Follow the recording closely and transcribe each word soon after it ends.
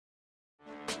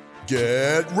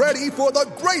Get ready for the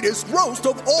greatest roast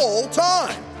of all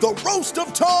time, the Roast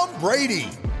of Tom Brady,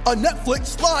 a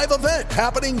Netflix live event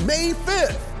happening May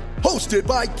 5th. Hosted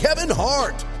by Kevin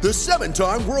Hart, the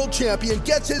 7-time world champion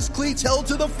gets his cleats held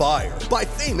to the fire by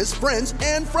famous friends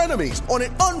and frenemies on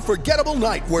an unforgettable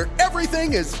night where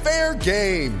everything is fair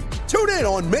game. Tune in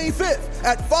on May 5th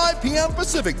at 5 p.m.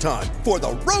 Pacific time for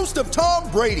the Roast of Tom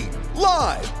Brady,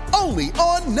 live only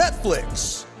on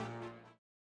Netflix.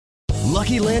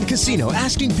 Lucky Land Casino,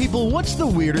 asking people, what's the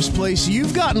weirdest place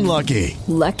you've gotten lucky?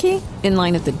 Lucky? In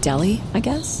line at the deli, I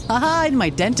guess? Aha, in my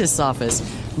dentist's office.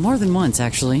 More than once,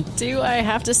 actually. Do I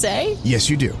have to say? Yes,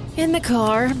 you do. In the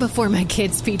car before my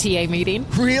kids' PTA meeting.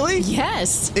 Really?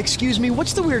 Yes. Excuse me,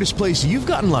 what's the weirdest place you've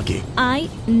gotten lucky? I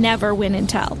never win and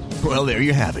tell. Well, there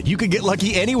you have it. You can get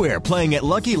lucky anywhere, playing at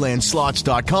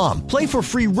LuckyLandSlots.com. Play for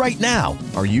free right now.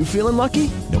 Are you feeling lucky?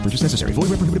 No purchase necessary. Void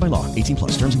where prohibited by law.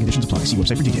 18+. Terms and conditions apply. See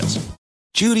website for details.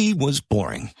 Judy was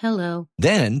boring. Hello.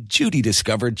 Then Judy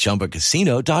discovered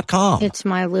ChumbaCasino.com. It's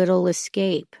my little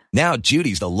escape. Now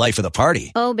Judy's the life of the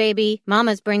party. Oh, baby,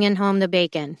 mama's bringing home the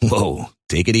bacon. Whoa,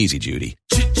 take it easy, Judy.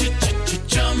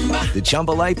 The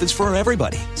Chumba life is for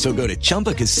everybody. So go to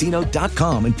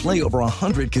ChumbaCasino.com and play over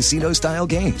 100 casino-style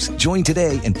games. Join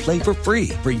today and play for free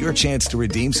for your chance to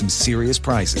redeem some serious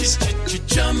prizes.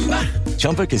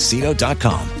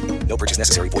 ChumbaCasino.com. No purchase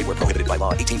necessary. Void where prohibited by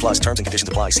law. 18+. Terms and conditions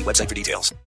apply. See website for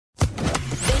details.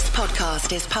 This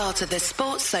podcast is part of the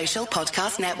Sports Social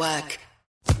Podcast Network.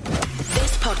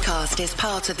 This podcast is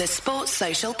part of the Sports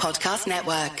Social Podcast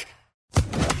Network.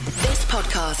 This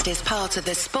podcast is part of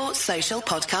the Sports Social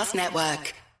Podcast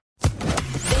Network.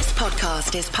 This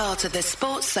podcast is part of the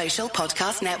Sports Social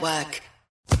Podcast Network.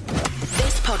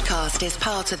 This podcast is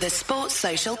part of the Sports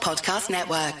Social Podcast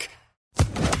Network.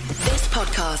 This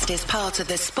podcast is part of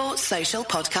the Sports Social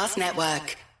Podcast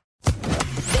Network.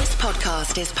 This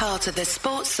podcast is part of the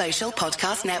Sports Social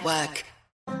Podcast Network.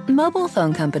 Mobile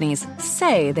phone companies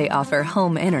say they offer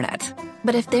home internet.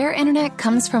 But if their internet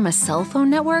comes from a cell phone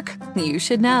network, you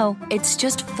should know. It's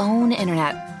just phone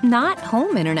internet, not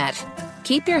home internet.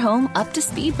 Keep your home up to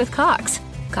speed with Cox.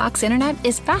 Cox internet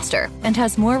is faster and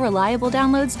has more reliable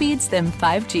download speeds than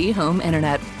 5G home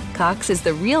internet. Cox is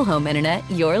the real home internet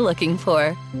you're looking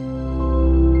for.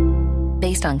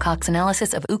 Based on Cox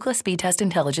analysis of Ookla speed test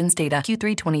intelligence data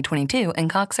Q3 2022 and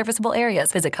Cox serviceable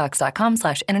areas, visit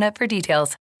cox.com/internet for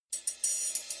details.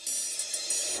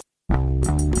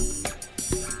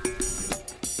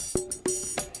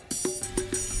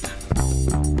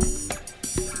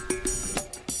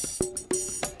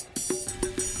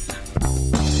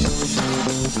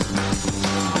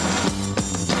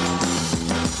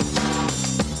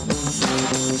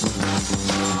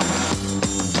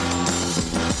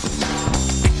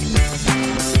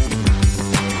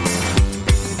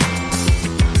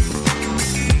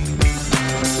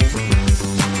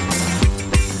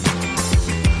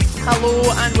 Hello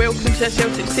and welcome to the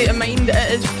Celtic State of Mind.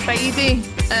 It is Friday.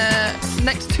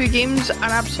 Next two games are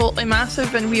absolutely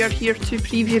massive and we are here to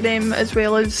preview them as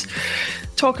well as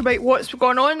talk about what's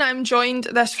going on. I'm joined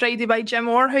this Friday by Jim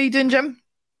Orr. How are you doing, Jim?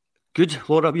 Good.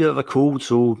 Laura, a bit of a cold,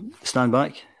 so stand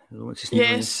back. I don't want to sneeze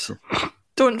Yes. on you,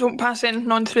 so. Don't pass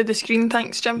anything on through the screen.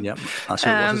 Thanks, Jim. Yep, that's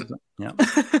what it was.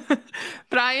 Yeah.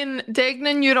 Brian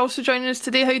Degnan, you're also joining us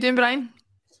today. How are you doing, Brian?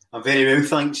 I'm very well,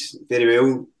 thanks. Very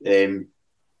well.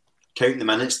 Counting the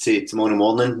minutes to tomorrow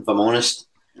morning, if I'm honest.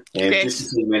 Yes.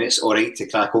 15 minutes, all right, to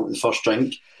crack open the first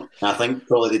drink. And I think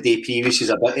probably the day previous is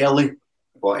a bit early,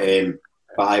 but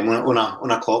I'm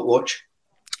on a clock watch.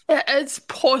 It is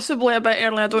possibly a bit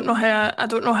early. I don't know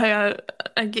how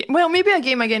a game. Well, maybe a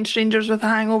game against Rangers with a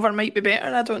hangover might be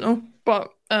better. I don't know, but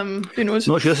who knows?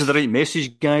 Not sure this is the right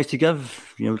message, guys, to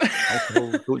give. You know,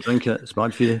 alcohol, don't drink it. It's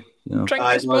bad for you. You know. Drink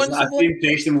I responsibly. feel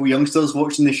impressionable youngsters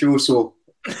watching the show, so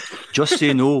Just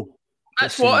say no.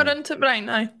 That's water into it, Brian.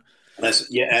 Aye.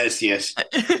 it is, yes.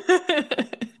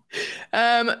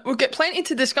 We'll get plenty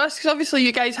to discuss because obviously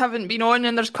you guys haven't been on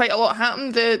and there's quite a lot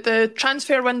happened. The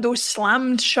transfer window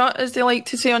slammed shut, as they like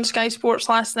to say on Sky Sports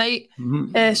last night.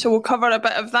 Mm-hmm. So we'll cover a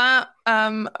bit of that.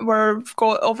 We've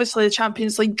got obviously the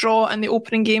Champions League draw and the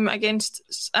opening game against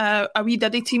a wee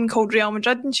diddy team called Real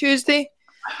Madrid on Tuesday.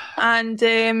 And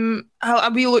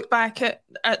we look back at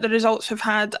the results we've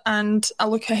had and a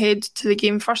look ahead to the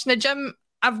game first. Now, Jim,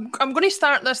 I'm going to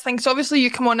start this thing. So obviously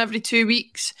you come on every 2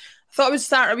 weeks. I thought I would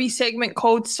start a wee segment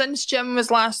called Since Jim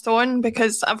Was Last On,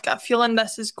 because I've got a feeling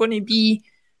this is going to be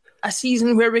a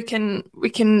season where we can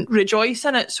rejoice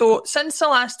in it. So since the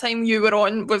last time you were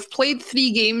on, we've played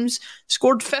 3 games,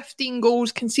 scored 15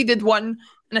 goals, conceded 1,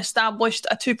 and established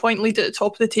a 2-point lead at the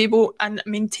top of the table and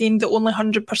maintained the only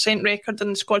 100% record in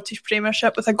the Scottish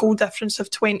Premiership with a goal difference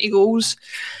of 20 goals.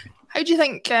 How do you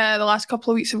think the last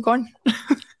couple of weeks have gone?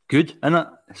 Good, isn't it?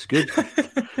 It's good.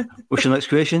 What's your next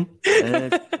question?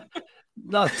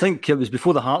 I think it was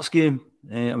before the Hearts game.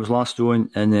 I was last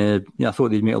on, and I thought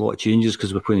they'd make a lot of changes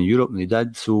because we're playing in Europe, and they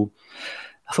did. So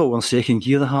I thought we were in second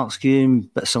gear the Hearts game,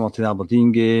 a bit similar to the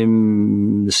Aberdeen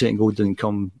game. The second goal didn't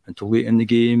come until late in the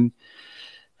game.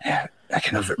 A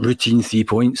kind of routine 3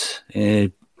 points.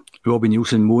 Robbie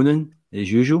Nielsen moaning,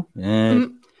 as usual.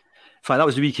 In fact, that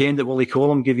was the weekend that Willie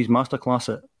Collum gave his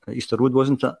masterclass at Easter Road,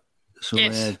 wasn't it? So,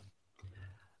 yes.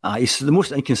 He's the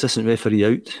most inconsistent referee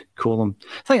out, Collum.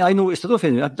 I think I noticed, I don't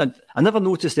know if I never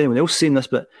noticed anyone else saying this,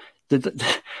 but did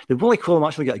Willie Collum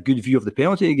actually get a good view of the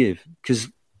penalty he gave? Because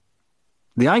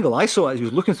the angle I saw, he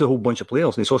was looking through a whole bunch of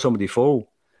players and he saw somebody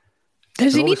fall.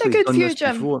 Does he need a good view,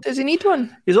 Jim? Before. Does he need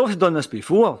one? He's obviously done this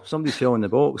before. Somebody fell in the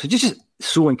box. It's just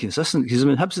so inconsistent because, I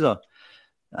mean, Hibs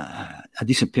had a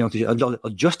decent penalty, or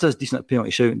just as decent a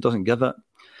penalty shout and doesn't give it.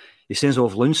 He sends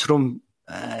off Lundstrom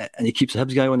and he keeps the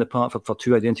Hibs guy on the park for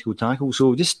two identical tackles.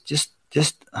 So just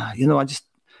the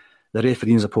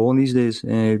refereeing is appalling these days.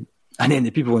 And then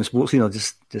the people in sports are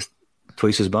just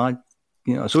twice as bad.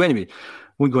 So anyway,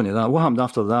 won't go into that. What happened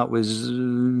after that was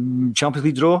Champions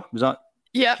League draw. Was that?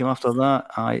 Yeah. Came after that.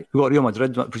 We got Real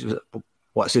Madrid,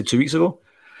 what I said 2 weeks ago.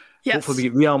 Yes. Hopefully we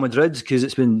get Real Madrid because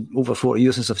it's been over 40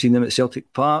 years since I've seen them at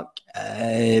Celtic Park.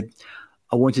 I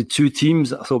wanted two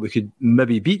teams that I thought we could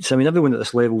maybe beat. I mean, everyone at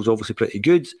this level is obviously pretty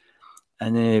good.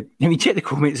 And you check the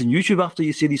comments on YouTube after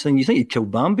you say these things, you think you'd kill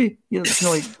Bambi. It's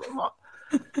like,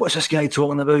 what's this guy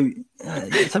talking about?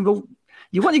 You think, well,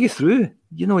 you want to get through,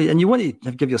 and you want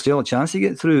to give yourself a chance to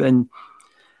get through. And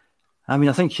I mean,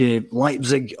 I think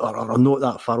Leipzig are not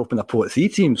that far up in a pot 3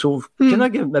 team. So can I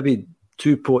give maybe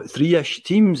 2 pot 3-ish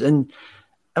teams? And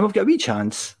we've got a wee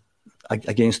chance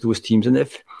against those teams. And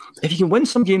if you can win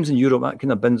some games in Europe, that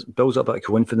kind of builds up a bit of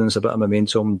confidence, a bit of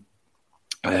momentum.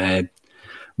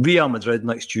 Real Madrid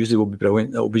next Tuesday will be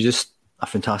brilliant. It'll be just a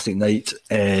fantastic night.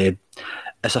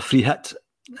 It's a free hit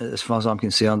as far as I'm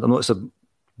concerned. I'm not so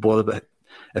bothered about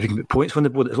if we can put points on the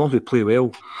board, as long as we play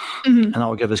well, and that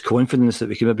will give us confidence that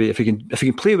we can maybe, if we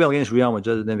can play well against Real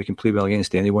Madrid, then we can play well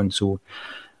against anyone. So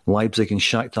Leipzig and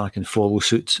Shakhtar can follow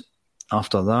suit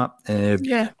after that.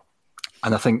 And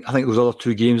I think those other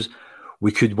 2 games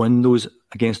we could win those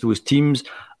against those teams.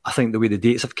 I think the way the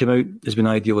dates have come out has been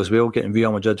ideal as well. Getting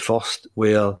Real Madrid first,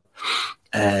 where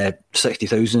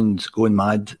 60,000 going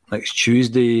mad next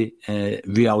Tuesday.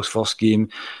 Real's first game,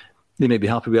 they may be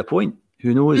happy with a point.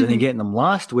 Who knows? And then getting them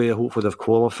last, where hopefully they've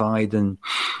qualified and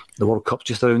the World Cup's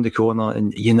just around the corner,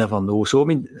 and you never know. So, I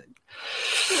mean,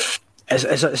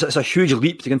 it's a huge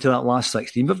leap to get into that last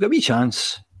 16. We've got a wee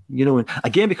chance, And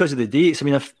again, because of the dates, I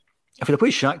mean, if we play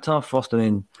Shakhtar first and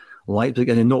then Leipzig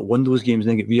and then not win those games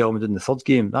and then get Real Madrid in the third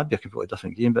game, that'd be a completely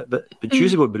different game. But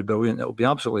Tuesday would be brilliant. It'll be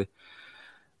absolutely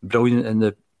brilliant. And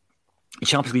the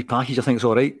Champions League package, I think it's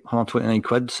all right, 129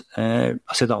 quid. I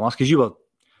said that last because you were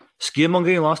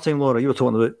scaremongering last time, Laura. You were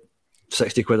talking about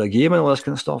 60 quid a game and all this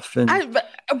kind of stuff. And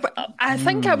I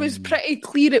think I was pretty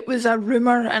clear it was a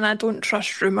rumour, and I don't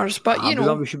trust rumours. But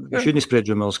we shouldn't spread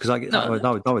rumours because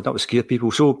that would scare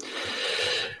people. So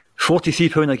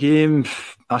 £43 a game.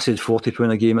 I said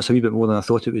 £40 a game. It's a wee bit more than I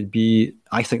thought it would be.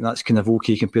 I think that's kind of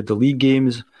okay compared to league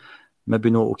games.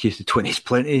 Maybe not okay to 20 is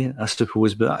plenty, I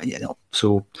suppose. But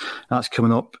so that's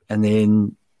coming up, and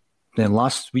then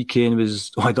last weekend was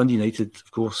Dundee United,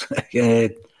 of course.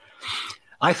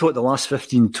 I thought the last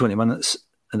 15-20 minutes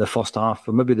in the first half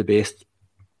were maybe the best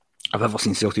I've ever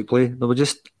seen Celtic play. They were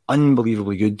just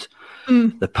unbelievably good.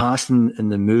 The passing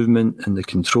and the movement and the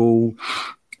control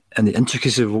and the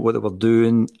intricacy of what they were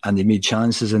doing, and they made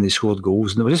chances and they scored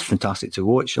goals, and they were just fantastic to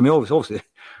watch. I mean, obviously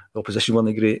the opposition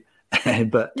weren't great,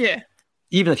 but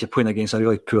even if you're playing against a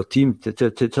really poor team, to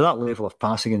that level of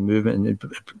passing and movement, and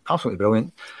absolutely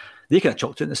brilliant. They kind of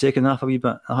chucked it in the second half a wee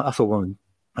bit. I thought one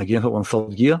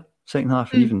third gear, second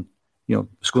half, and even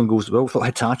scoring goals as well. I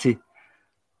thought Hitati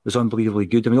was unbelievably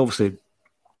good. I mean, obviously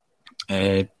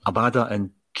Abada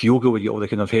and Kyogo would get all the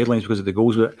kind of headlines because of the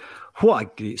goals, but what a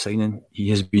great signing he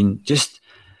has been. Just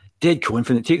dead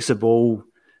confident, takes the ball,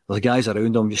 the guys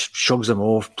around him, just shrugs them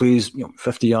off, plays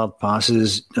 50-yard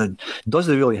passes, does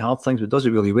the really hard things, but does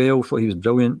it really well. Thought he was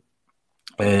brilliant.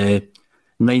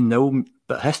 9-0,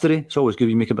 bit of history. It's always good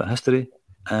when you make a bit of history.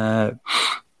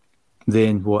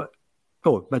 Then what?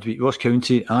 Midweek, Ross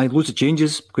County. Loads of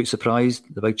changes. Quite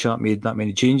surprised the big chap made that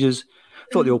many changes.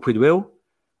 Thought they all played well.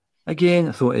 Again,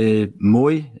 I thought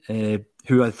Moy,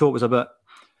 who I thought was a bit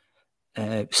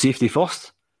safety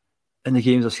first, in the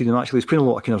games I've seen him. Actually, he's playing a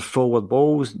lot of kind of forward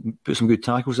balls, put some good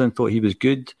tackles in. Thought he was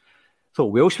good.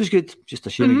 Thought Welsh was good. Just a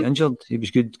shame he got injured. He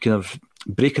was good, kind of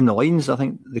breaking the lines. I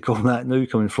think they call that now,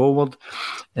 coming forward.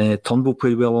 Turnbull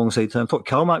played well alongside him. Thought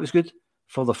Calmack was good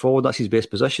further forward. That's his best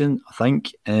position, I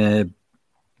think.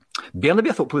 Bernaby,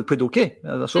 I thought played okay.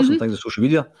 I saw some things on social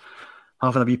media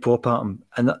having a wee pop at him,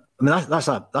 and that's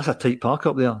a tight park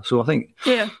up there. So I think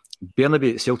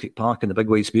Bernaby at Celtic Park in the big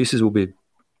wide spaces will be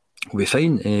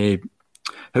fine.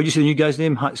 How do you say the new guy's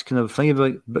name? Hacks kind of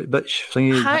thingy bitch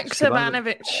thingy.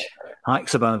 Haksabanovic.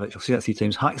 Haksabanovic. I'll say that 3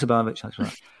 times. Haksabanovic. That's right.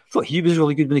 I thought he was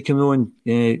really good when he came on.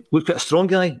 Looked quite a strong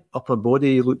guy, upper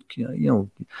body. Looked, you're not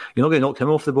going to knock him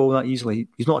off the ball that easily.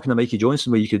 He's not kind of Mikey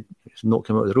Johnson where you could knock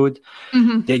him out of the road.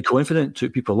 Dead confident,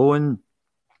 took people on.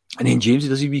 And then James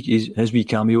does his wee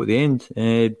cameo at the end.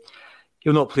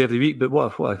 He'll not play every week, but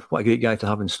what a great guy to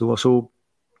have in store. So,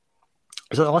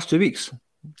 is that the last 2 weeks?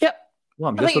 Yep.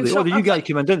 Well, yesterday. So. The new guy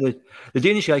came in, didn't they? The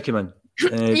Danish guy came in.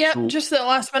 Just at the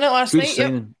last minute last night.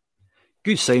 Signing.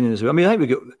 Good signing as well. I mean, I think we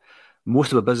got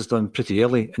most of our business done pretty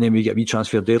early, and then we get a wee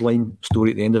transfer deadline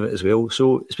story at the end of it as well.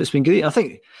 So it's been great. I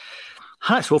think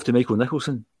hats off to Michael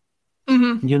Nicholson. I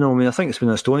mean, I think it's been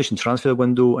an astonishing transfer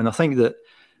window, and I think that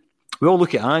we all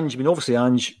look at Ange. I mean, obviously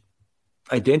Ange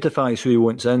identifies who he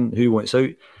wants in, who he wants out,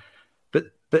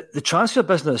 but the transfer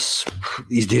business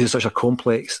these days is such a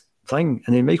complex thing,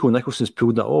 and then Michael Nicholson's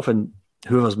pulled that off, and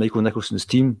whoever's Michael Nicholson's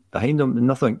team behind him,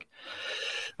 and I think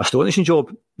astonishing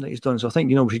job that he's done. So I think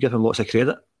we should give him lots of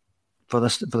credit for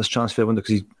this transfer window,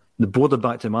 because the board are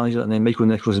back to the manager, and then Michael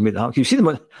Nicholson has made it happen. You see the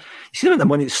amount of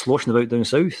money that's sloshing about down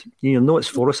south. It's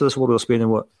Forest of this world are spending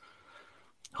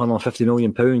 £150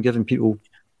 million, giving people.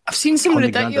 I've seen some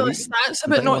ridiculous stats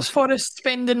about Notts Forest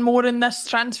spending more in this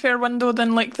transfer window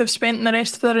than like they've spent in the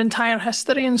rest of their entire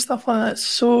history and stuff like that.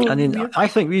 So, and then weird. I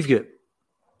think we've got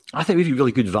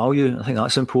really good value. I think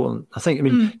that's important.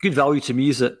 Good value to me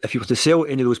is that if you were to sell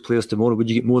any of those players tomorrow, would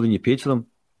you get more than you paid for them?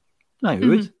 No, you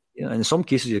would. In some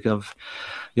cases, you can have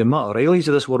your Matt O'Reillys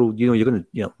of this world. You're going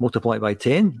to multiply it by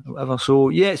 10, or whatever. So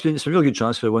it's been a really good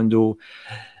transfer window.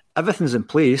 Everything's in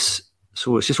place,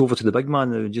 so it's just over to the big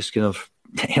man now. Just kind of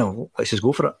let's just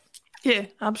go for it. Yeah,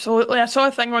 absolutely. I saw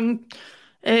a thing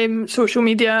on social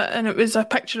media, and it was a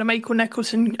picture of Michael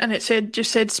Nicholson, and it said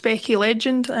Specky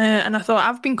legend, and I thought,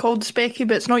 I've been called Specky,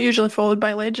 but it's not usually followed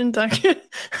by legend. I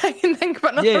can think of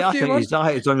another few I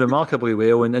think he's done remarkably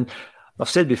well, and I've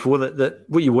said before that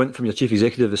what you want from your chief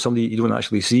executive is somebody you don't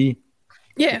actually see.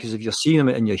 Yeah. Because if you're seeing him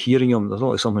and you're hearing him, there's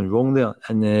always something wrong there.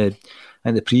 And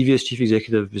the previous chief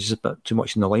executive was just a bit too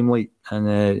much in the limelight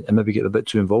and maybe get a bit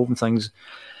too involved in things.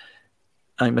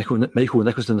 I think Michael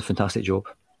Nicholson's done a fantastic job.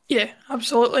 Yeah,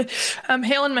 absolutely.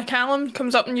 Helen McCallum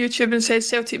comes up on YouTube and says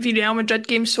Celtic v Real Madrid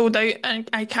game sold out, and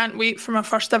I can't wait for my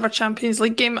first ever Champions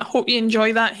League game. I hope you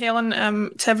enjoy that, Helen.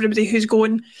 To everybody who's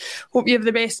going, hope you have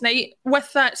the best night.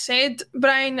 With that said,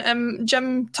 Brian,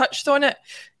 Jim touched on it.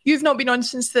 You've not been on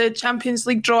since the Champions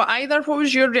League draw either. What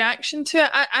was your reaction to it?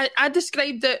 I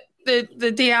described it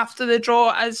the day after the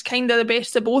draw as kind of the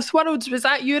best of both worlds. Was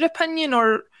that your opinion,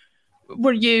 or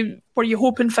were you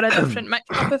hoping for a different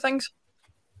mix-up of things?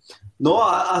 No,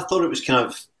 I thought it was kind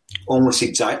of almost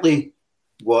exactly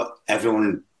what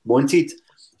everyone wanted.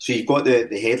 So you've got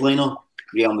the headliner,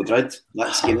 Real Madrid.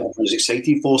 That's the game that everyone's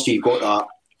excited for. So you've got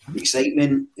that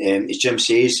excitement. As Jim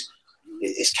says,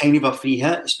 it's kind of a free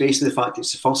hit, especially the fact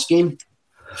it's the first game.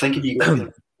 I think if you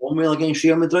get one well against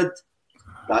Real Madrid,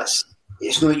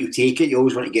 it's not that you take it. You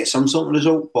always want to get some sort of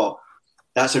result, but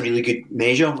that's a really good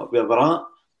measure of where we're at.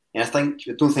 And I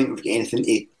don't think we've got anything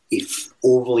to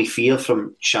overly fear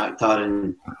from Shakhtar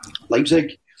and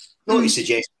Leipzig. Not to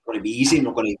suggest it's going to be easy,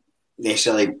 not going to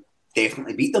necessarily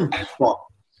definitely beat them, but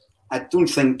I don't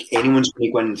think anyone's going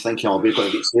to go in thinking, we're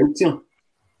going to get smoked here.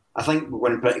 I think we're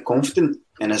going pretty confident,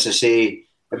 and as I say,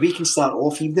 if we can start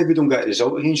off, even if we don't get a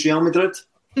result against Real Madrid,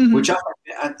 which I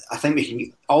think we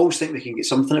can, I always think we can get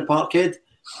something at Parkhead.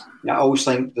 I always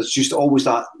think there's just always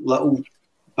that little bit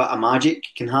of magic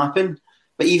can happen,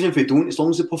 but even if we don't, as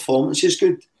long as the performance is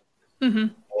good.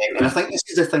 And I think this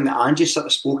is the thing that Angie sort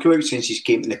of spoke about since he's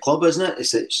came to the club, isn't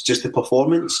it? It's just the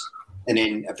performance, and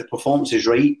then if the performance is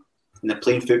right and they're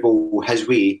playing football his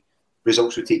way,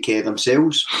 results will take care of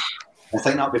themselves. I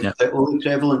think that would be particularly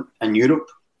prevalent in Europe,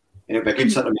 and it would be a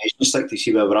good sort of measuring stick to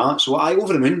see where we're at. So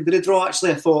over the moon with the draw,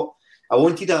 actually. I thought I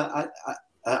wanted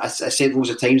I said loads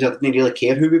of times I didn't really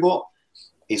care who we got,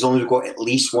 as long as we got at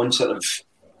least one sort of,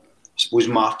 I suppose,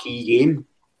 marquee game.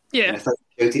 Yeah. And I think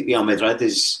Celtic Real Madrid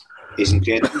is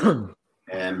incredible.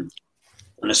 And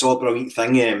I saw a brilliant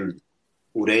thing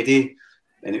already,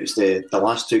 and it was the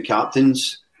last two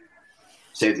captains.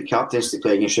 Celtic captains to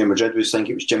play against Real Madrid was, I think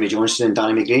it was Jimmy Johnson and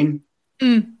Danny McGrain,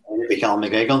 and it'd be Callum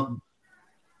McGregor.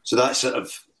 So that's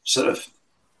sort of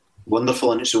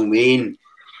wonderful in its own way. And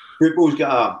football's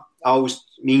got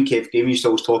me and Kev Graham used to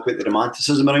always talk about the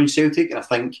romanticism around Celtic, and I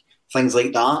think things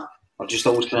like that are just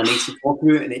always kind of nice to talk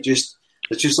about, and there's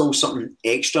just always something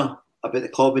extra about the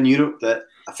club in Europe that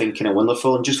I think kind of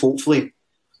wonderful, and just hopefully,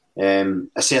 I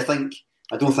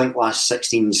don't think last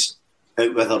 16's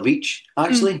out with our reach,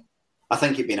 actually. I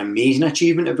think it'd be an amazing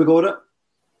achievement if we got it.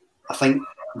 I think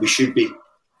we should be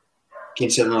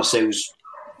considering ourselves,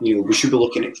 we should be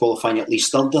looking at qualifying at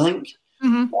least third, I think.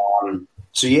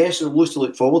 So loads to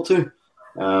look forward to.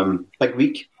 Big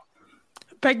week.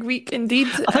 Big week indeed.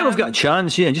 I think we've got a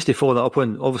chance, and just to follow that up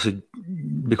on, obviously,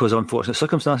 because of unfortunate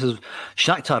circumstances,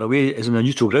 Shakhtar away is on a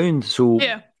neutral ground, so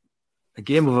a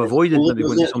game we've avoided maybe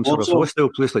going to some sort of hostile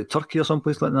place like Turkey or some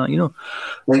place like that,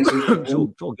 So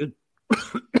it's all good.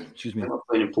 Excuse me. We're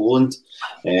playing in Poland.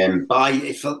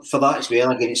 But for that as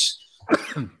well, again, it's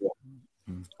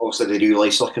obviously the real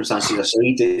life circumstances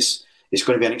aside, it's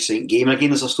going to be an exciting game. And again,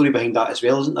 there's a story behind that as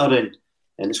well, isn't there? And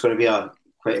it's going to be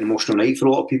quite an emotional night for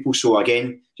a lot of people. So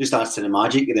again, just adds to the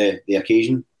magic of the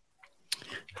occasion.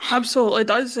 Absolutely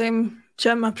does.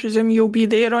 Jim, I presume you'll be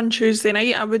there on Tuesday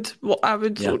night. I would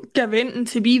give anything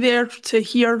to be there to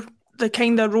hear the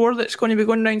kind of roar that's going to be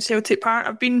going around Celtic Park.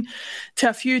 I've been to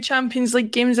a few Champions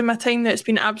League games in my time that's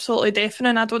been absolutely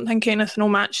deafening. I don't think anything will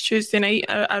match Tuesday night.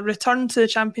 A return to the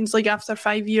Champions League after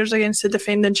 5 years against the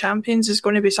defending champions is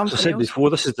going to be something else. As I said before,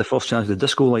 this is the first chance of the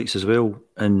disco lights as well.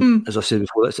 And as I said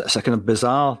before, it's a kind of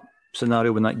bizarre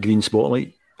scenario when that green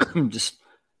spotlight just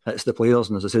hits the players.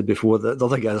 And as I said before, the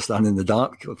other guys are standing in the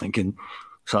dark thinking,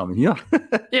 what's happening here?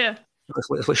 Yeah. It's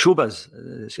like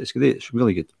showbiz. It's great. It's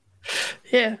really good.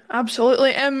 Yeah,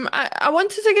 absolutely. I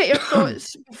wanted to get your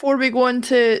thoughts before we go on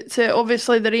to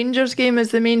obviously the Rangers game as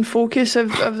the main focus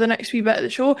of the next wee bit of the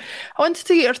show. I wanted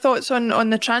to get your thoughts on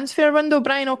the transfer window.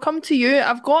 Brian, I'll come to you.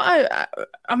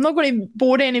 I'm not going to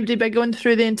bore anybody by going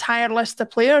through the entire list of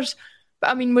players,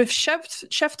 but I mean, we've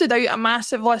shifted out a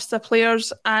massive list of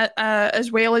players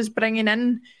as well as bringing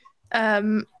in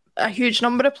a huge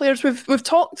number of players. We've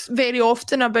talked very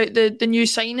often about the new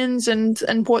signings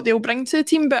and what they'll bring to the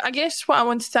team, but I guess what I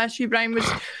wanted to ask you, Brian, was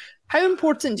how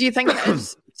important do you think it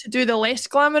is to do the less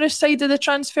glamorous side of the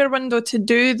transfer window, to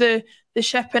do the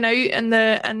shipping out and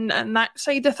that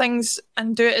side of things,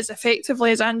 and do it as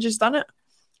effectively as Ange's done it?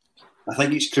 I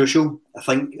think it's crucial. I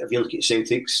think if you look at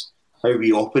Celtics, how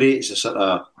we operate is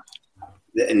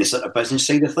in the sort of business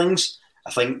side of things.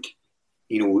 I think,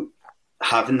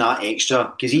 having that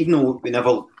extra, because even though a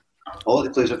lot of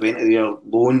the players have went to their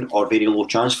loan or very low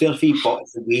transfer fee, but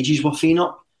the wages were freeing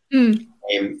up. And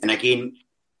again,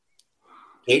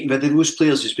 getting rid of those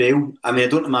players as well. I mean, I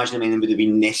don't imagine any of them would have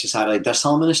been necessarily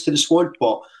disharmonious to the squad,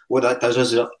 but what that does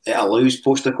is it allows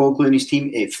Postecoglou and his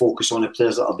team to focus on the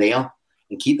players that are there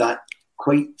and keep that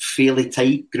quite fairly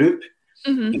tight group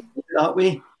that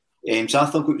way. So I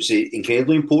think it was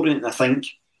incredibly important, and I think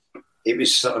it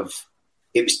was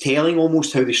telling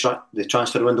almost how the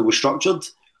transfer window was structured,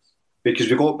 because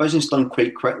we got business done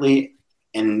quite quickly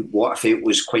in what I felt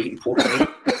was quite important.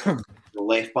 The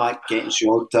left back, getting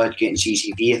Shualta, getting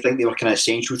CCV, I think they were kind of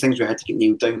essential things we had to get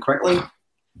nailed down quickly.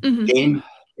 Then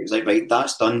it was like, right,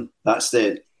 that's done. That's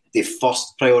the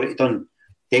first priority done.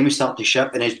 Then we started to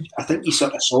ship, and I think you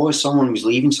sort of saw as someone was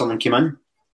leaving, someone came in.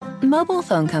 Mobile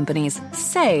phone companies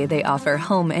say they offer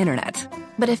home internet.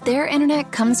 But if their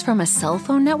internet comes from a cell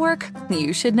phone network,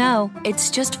 you should know. It's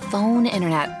just phone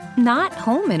internet, not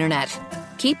home internet.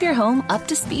 Keep your home up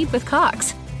to speed with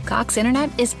Cox. Cox internet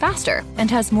is faster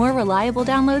and has more reliable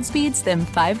download speeds than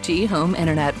 5G home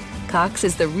internet. Cox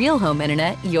is the real home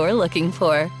internet you're looking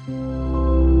for.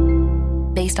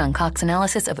 Based on Cox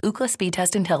analysis of Ookla speed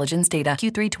test intelligence data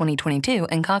Q3 2022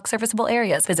 and Cox serviceable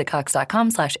areas, visit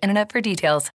cox.com/internet for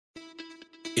details.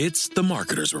 It's the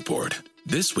Marketer's Report.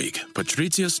 This week,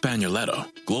 Patrizia Spagnoletto,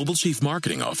 Global Chief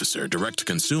Marketing Officer,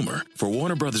 Direct-to-Consumer for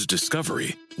Warner Brothers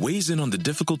Discovery, weighs in on the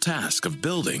difficult task of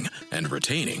building and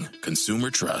retaining consumer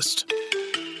trust.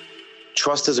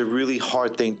 Trust is a really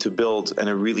hard thing to build and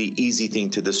a really easy thing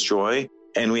to destroy,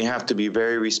 and we have to be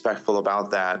very respectful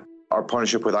about that. Our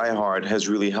partnership with iHeart has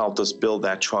really helped us build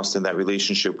that trust and that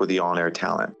relationship with the on-air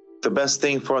talent. The best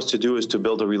thing for us to do is to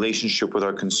build a relationship with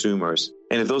our consumers.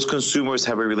 And if those consumers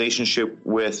have a relationship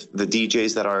with the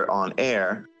DJs that are on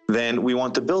air, then we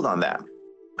want to build on that.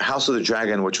 House of the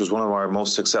Dragon, which was one of our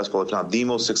most successful, if not the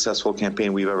most successful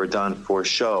campaign we've ever done for a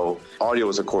show, audio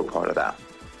was a core part of that.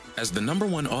 As the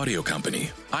 #1 audio company,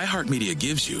 iHeartMedia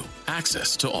gives you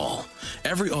access to all.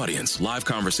 Every audience, live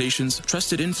conversations,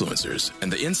 trusted influencers,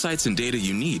 and the insights and data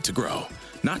you need to grow.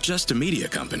 Not just a media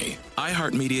company,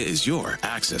 iHeartMedia is your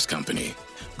access company.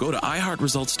 Go to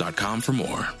iHeartResults.com for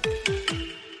more.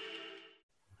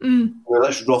 Well,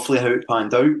 that's roughly how it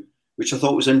panned out, which I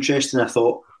thought was interesting. I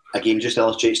thought, again, just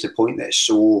illustrates the point that it's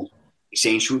so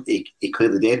essential to clear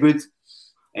the deadwood.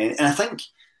 And I think,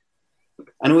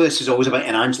 I know this is always about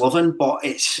Ange living, but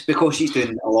it's because he's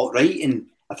doing a lot right. And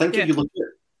I think if you look at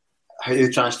how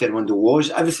the transfer window was,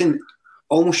 everything,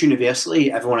 almost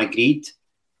universally, everyone agreed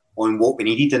on what we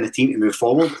needed in the team to move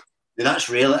forward. And that's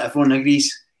rare that everyone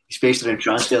agrees, especially in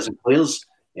transfers and players.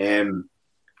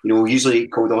 Usually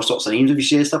called all sorts of names if you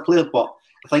say it's a player, but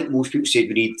I think most people said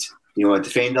we need, a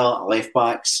defender, a left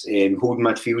backs, holding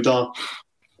midfielder,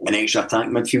 an extra attack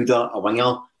midfielder, a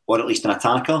winger, or at least an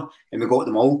attacker, and we got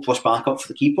them all, plus backup for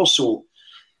the keeper. So,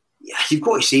 yeah, you've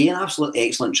got to say an absolutely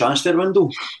excellent transfer window.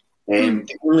 The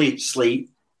only slight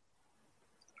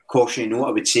cautionary note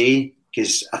I would say,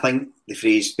 because I think the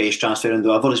phrase best transfer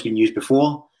window ever has been used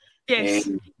before. Yes.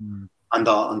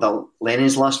 Under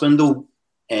Lennon's last window,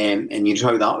 and you know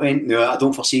how that went. Now, I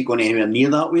don't foresee it going anywhere near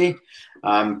that way,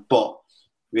 but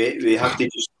we have to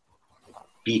just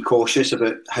be cautious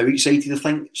about how excited I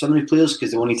think some of the players,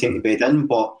 because they only tend to bed in.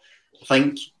 But I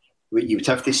think what you would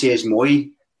have to say is Moy,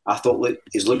 I thought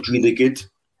he's looked really good the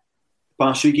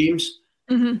past few games.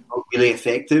 Really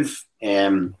effective,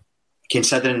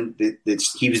 considering that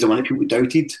he was the one that people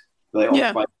doubted.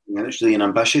 It's really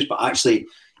ambitious, but actually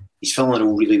he's filling the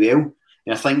role really well.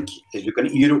 And I think as we go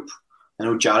into Europe, I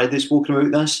know Jared has spoken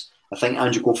about this, I think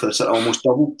Andrew go for this almost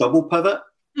double pivot.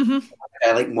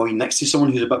 I like Moy next to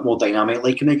someone who's a bit more dynamic,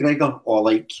 like a McGregor, or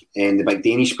like the big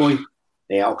Danish boy.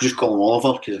 I'll just call him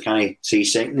Oliver because I can't say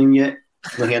his second name yet.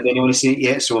 I've not heard anyone say it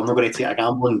yet, so I'm not going to take a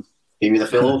gamble and pay me the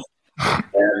fill off.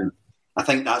 I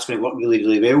think that's going to work really,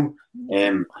 really well.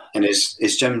 And as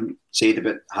Jim said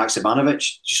about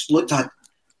Haksabanovic, just looked at,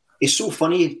 it's so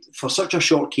funny, for such a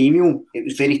short cameo, it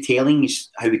was very telling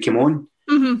how he came on.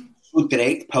 So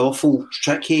direct, powerful,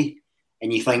 tricky,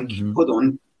 and you think, hold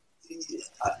on,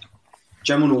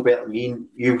 Jim will know better than me, and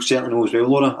you certainly know as well,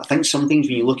 Laura. I think sometimes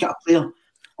when you look at a player,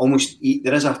 almost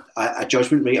there is a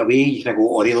judgment right away. You can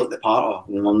go, they look the part,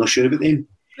 or I'm not sure about them.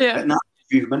 Yeah. But in that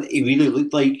movement, he really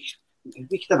looked like we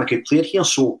could have a good player here.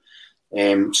 So,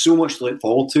 so much to look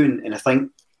forward to, and I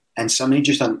think in summary,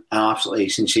 just an absolutely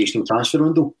sensational transfer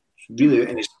window. Really,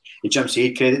 and as Jim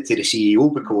said, credit to the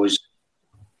CEO, because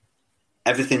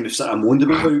everything we've sort of moaned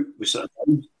about was sort of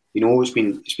done.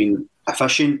 It's been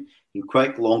efficient, been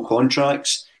quick, long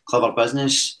contracts, clever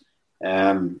business.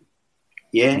 And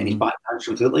he's back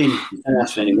completely, and he can't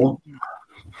ask for any more.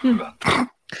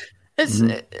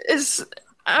 It's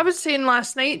I was saying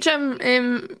last night, Jim,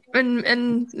 in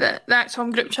the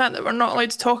Axom group chat that we're not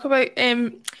allowed to talk about,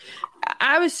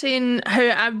 I was saying how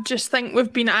I just think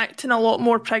we've been acting a lot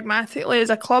more pragmatically as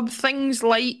a club. Things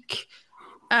like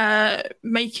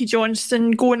Mikey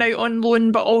Johnston going out on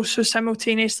loan, but also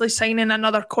simultaneously signing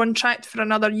another contract for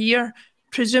another year,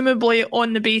 presumably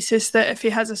on the basis that if he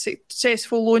has a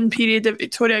successful loan period at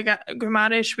Victoria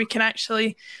Guimaraes, we can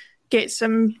actually get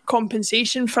some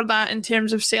compensation for that in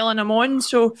terms of selling him on.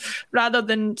 So rather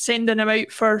than sending him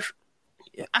out for,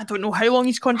 I don't know how long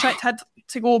his contract had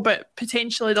to go, but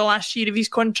potentially the last year of his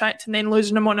contract, and then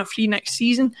losing him on a free next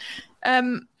season.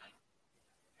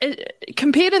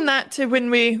 Comparing that to when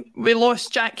we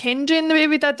lost Jack Hendry in the way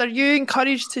we did, are you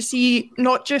encouraged to see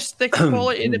not just the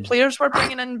quality of the players we're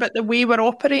bringing in, but the way we're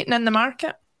operating in the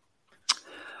market?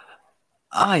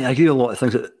 I agree with a lot of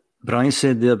things that Brian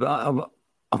said there, but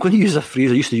I'm going to use a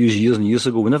phrase I used to use years and years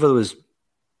ago. Whenever there was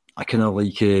a kind of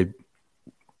like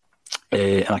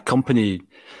a company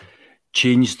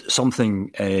changed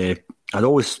something, I'd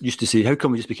always used to say, how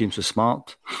come we just became so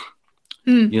smart?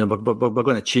 We're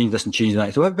going to change this and change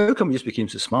that. So how come we just became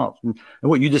so smart? And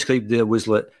what you described there was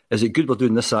like, is it good we're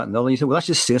doing this, that, and the other? And you think, well, that's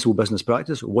just sensible business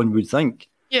practice, one would think.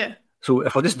 Yeah. So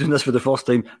if we're just doing this for the first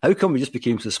time, how come we just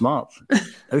became so smart?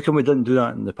 How come we didn't do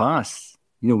that in the past?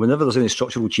 Whenever there's any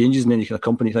structural changes in any kind of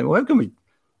company, you think, well, how come we,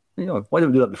 why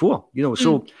didn't we do that before?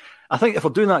 So I think if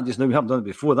we're doing that just now, we haven't done it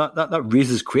before, that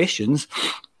raises questions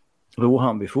about what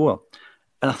happened before.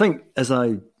 And I think, as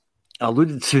I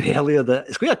alluded to earlier, that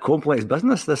it's quite a complex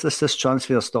business, this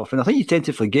transfer stuff. And I think you tend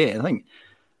to forget, I think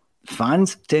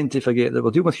fans tend to forget that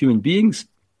we're dealing with human beings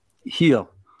here.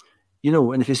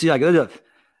 And if you say, I get rid of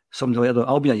somebody like that,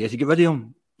 I'll be a to get rid of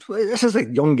him. This is a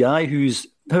young guy who's,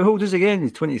 how old is he again?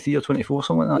 He's 23 or 24,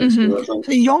 something like that. It's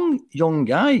a young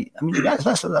guy. I mean,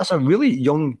 that's a really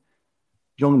young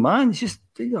man. It's just,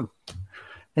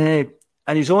 and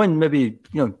he's on maybe,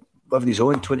 whatever he's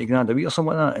on, 20 grand a week or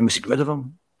something like that, and we get rid of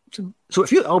him. So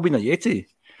if you're Albion or Yeti,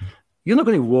 you're not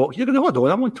going to walk. You're going to, hold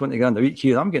on, I'm on 20 grand a week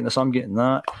here. I'm getting this, I'm getting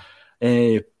that.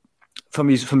 From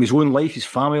his own life, his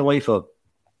family life, or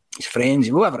his friends,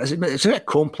 whatever it is. It's a bit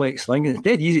complex thing. It's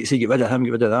dead easy to say, get rid of him,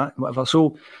 get rid of that, whatever.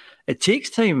 So it takes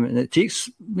time, and it takes,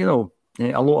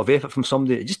 a lot of effort from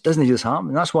somebody. It just doesn't just happen.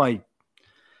 And that's why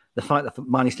the fact that they've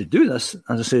managed to do this,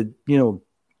 as I said,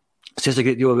 says a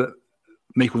great deal about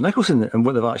Michael Nicholson and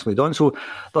what they've actually done. So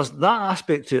there's that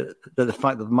aspect to it, that the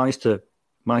fact that they've managed to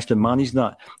manage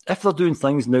that. If they're doing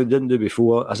things now they didn't do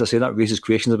before, as I say, that raises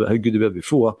questions about how good they were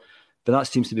before, but that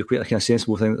seems to be quite a kind of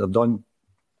sensible thing that they've done.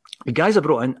 The guys are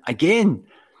brought in, again,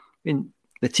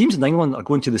 the teams in England are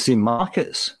going to the same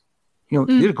markets.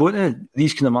 They're going to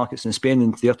these kind of markets and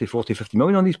spending 30, 40, 50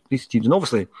 million on these teams. And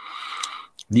obviously,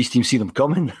 these teams see them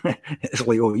coming. It's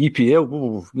like, EPL,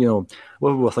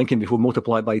 what we were thinking before,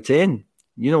 multiply it by 10.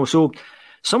 So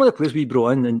some of the players we brought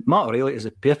in, and Matt O'Reilly is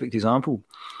a perfect example.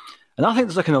 And I think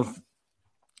there's a kind of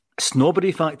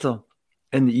snobbery factor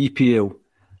in the EPL,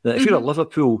 that if you're at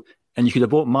Liverpool and you could have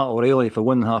bought Matt O'Reilly for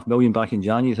 $1.5 million back in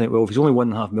January, you think, well, if he's only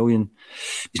 $1.5 million,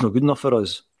 he's not good enough for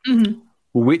us.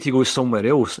 We'll wait to go somewhere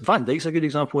else. Van Dijk's a good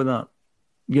example of that.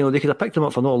 They could have picked him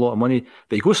up for not a lot of money,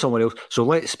 but he goes somewhere else, so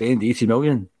let's spend 80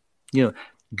 million.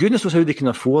 Goodness knows how they can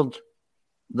afford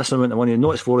this amount of money, and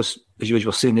not as far as you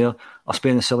were saying there, are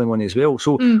spending silly money as well.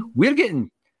 So we're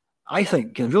getting, I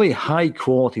think, really high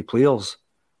quality players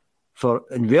for,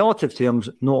 in relative terms,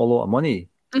 not a lot of money.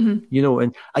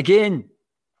 And again,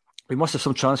 we must have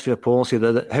some transfer policy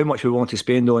that how much we want to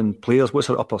spend on players, what's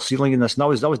our upper ceiling in this. And I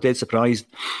was dead surprised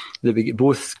that we get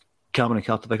both Cameron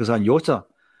Carter-Vickers and Jota.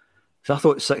 So I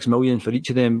thought $6 million for each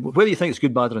of them. Whether you think it's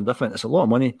good, bad or indifferent, it's a lot of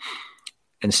money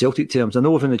in Celtic terms. I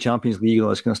know within the Champions League and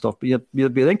all this kind of stuff, but you're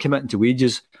then committing to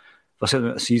wages for a certain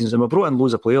amount of seasons. And we brought in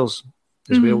loads of players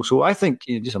as well. So I think,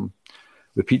 I'm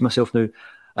repeating myself now,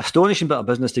 astonishing bit of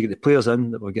business to get the players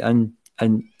in that we're getting.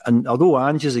 And although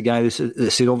Ange is a guy that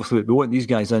said, obviously, we want these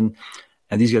guys in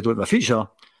and these guys don't have a future,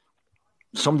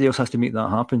 somebody else has to make that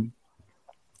happen.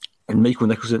 And Michael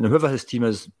Nicholson, whoever his team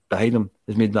is behind him,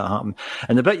 has made that happen.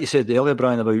 And the bit you said earlier,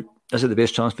 Brian, about is it the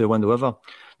best transfer window ever?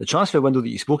 The transfer window that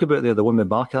you spoke about there, the one with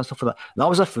Barca and stuff for that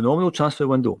was a phenomenal transfer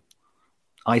window,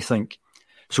 I think.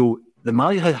 So the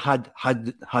manager had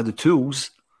the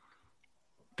tools,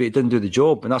 but it didn't do the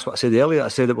job. And that's what I said earlier. I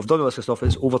said that we've done all this stuff,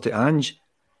 it's over to Ange.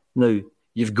 Now,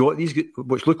 you've got these,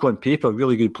 which look on paper,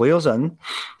 really good players in.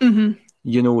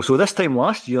 So this time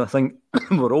last year, I think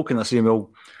we're all kind of saying,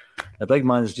 well, the big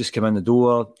man's just come in the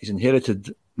door, he's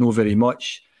inherited no very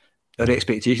much, our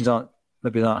expectations aren't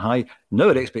maybe that high. Now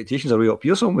our expectations are way up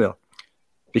here somewhere,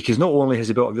 because not only has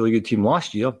he built a really good team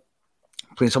last year,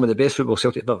 playing some of the best football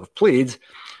Celtic have ever played,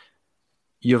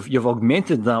 you've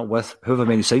augmented that with however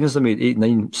many signings they made, 8,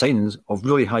 9 signings of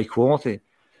really high quality.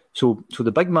 So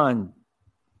the big man,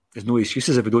 there's no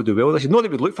excuses if we don't do well this year. Not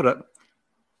that we'd look for it.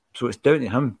 So it's down to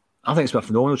him. I think it's been a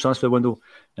phenomenal transfer window,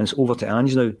 and it's over to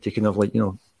Ange now to kind of make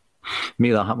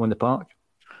that happen on the park.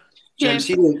 Jim,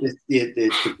 see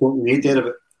the point you made there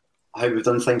about how we've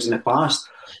done things in the past.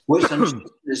 What's interesting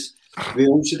is we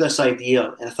also had this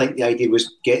idea, and I think the idea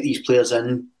was get these players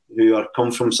in who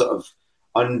come from sort of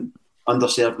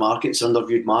underserved markets,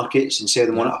 underviewed markets, and sell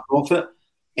them on at a profit.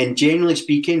 And generally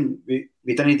speaking, we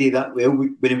didn't do that well. We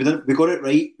got it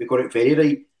right, we got it very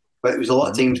right, but it was a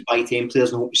lot of times buy 10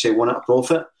 players and hope to sell one at a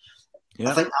profit.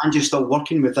 I think Ange's still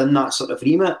working within that sort of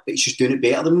remit, but he's just doing it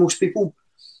better than most people.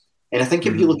 And I think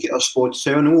if you look at our squad,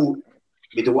 so I know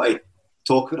we don't want to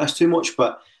talk about this too much,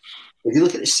 but if you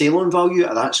look at the sell-on value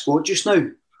of that squad just now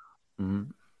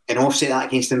and offset that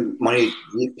against the money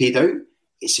paid out,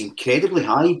 it's incredibly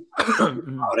high.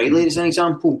 O'Reilly is an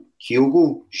example,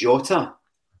 Kyogo, Jota,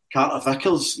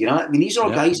 Carter-Vickers, these are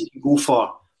all guys that you go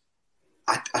for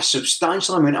a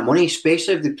substantial amount of money,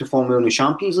 especially if they perform well in the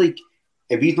Champions League,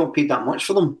 and we've not paid that much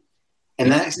for them.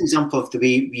 And that's an example of the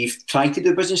way we've tried to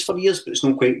do business for years, but it's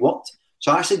not quite worked.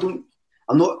 So I actually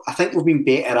I think we've been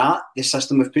better at the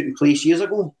system we've put in place years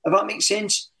ago, if that makes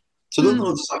sense. So I don't know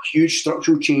if there's a huge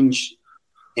structural change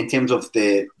in terms of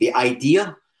the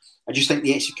idea. I just think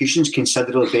the execution's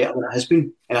considerably better than it has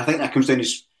been. And I think that comes down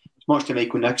as much to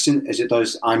Michael Nicholson as it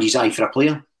does Ange's eye for a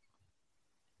player.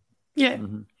 Yeah.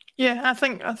 Yeah, I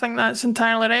think that's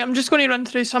entirely right. I'm just going to run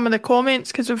through some of the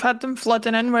comments because we've had them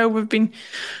flooding in while we've been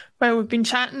Well, we've been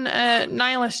chatting.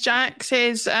 Nihilist Jack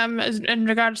says, in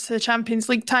regards to the Champions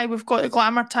League tie, we've got a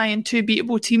glamour tie and 2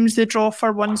 beatable teams. The draw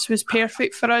for once was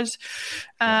perfect for us.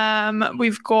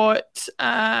 We've got,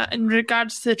 in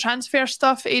regards to the transfer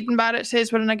stuff, Aidan Barrett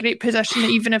says we're in a great position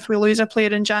that even if we lose a player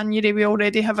in January, we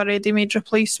already have a ready-made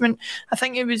replacement. I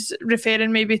think it was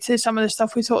referring maybe to some of the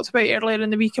stuff we talked about earlier in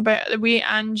the week about the way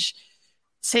Ange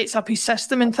sets up his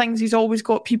system and things. He's always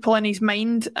got people in his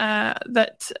mind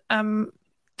that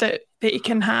he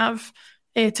can have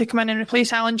to come in and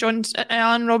replace Alan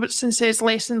Robertson says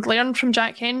lessons learned from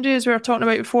Jack Hendry, as we were talking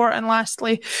about before. And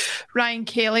lastly, Ryan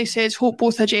Kelly says hope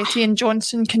both Ajeti and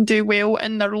Johnson can do well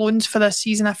in their loans for this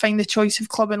season. I find the choice of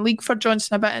club and league for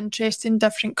Johnson a bit interesting.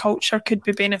 Different culture could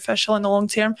be beneficial in the long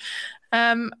term.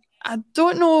 I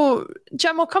don't know,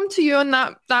 Jim, I'll come to you on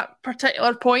that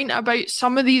particular point about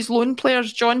some of these loan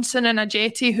players, Johnson and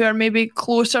Ajeti, who are maybe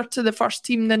closer to the first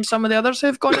team than some of the others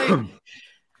who've gone out.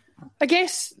 I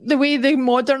guess the way the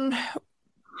modern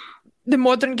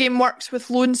game works with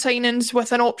loan signings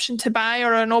with an option to buy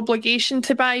or an obligation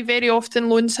to buy, very often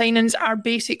loan signings are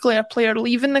basically a player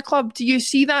leaving the club. Do you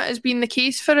see that as being the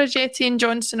case for Ajeti and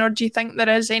Johnson, or do you think there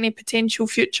is any potential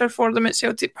future for them at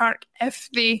Celtic Park if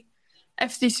they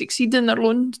succeed in their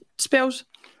loan spells?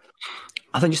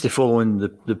 I think just to follow on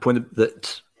the point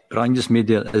that Brian just made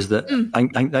there is that I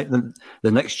think the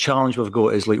next challenge we've got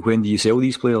is like, when do you sell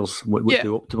these players? What's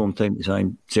the optimum time to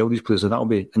sign sell these players? And that'll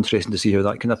be interesting to see how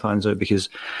that kind of pans out, because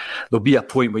there'll be a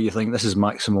point where you think this is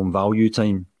maximum value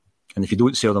time, and if you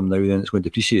don't sell them now, then it's going to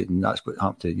depreciate, and that's what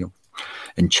happened to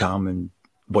in Cham and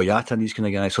Boyata and these kind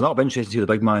of guys. So that'll be interesting to see how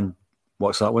the big man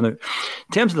works that one out.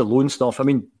 In terms of the loan stuff, I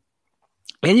mean,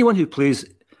 anyone who plays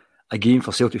a game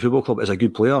for Celtic Football Club is a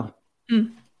good player.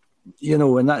 And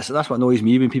that's what annoys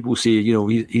me when people say,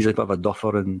 he's a bit of a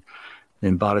duffer and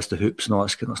embarrassed the hoops and all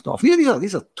this kind of stuff.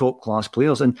 These are top class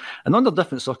players, and under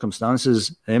different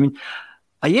circumstances. I mean,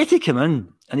 Ajeti came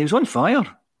in and he was on fire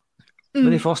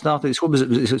when he first started. He scored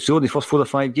the first 4 or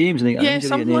 5 games, and he got an injury,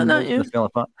 something and like that, fell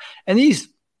apart. And these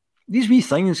wee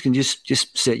things can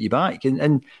just set you back. And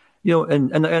in a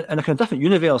kind of different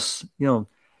universe,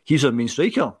 he's our main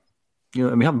striker.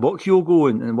 And we haven't bought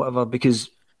Kyogo and whatever because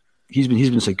he's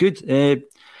been so good.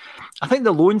 I think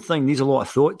the loan thing needs a lot of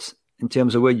thought in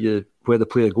terms of where the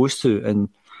player goes to,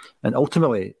 and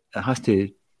ultimately it has to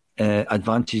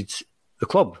advantage the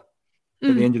club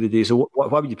at the end of the day. So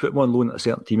why would you put him on loan at a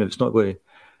certain team if it's not going to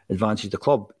advantage the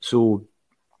club? So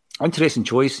interesting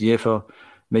choice, for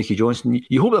Mikey Johnson.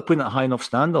 You hope they're playing at a high enough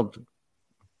standard.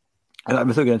 And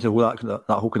without getting into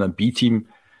that whole kind of B team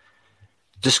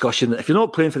discussion, if you're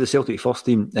not playing for the Celtic first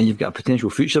team and you've got a potential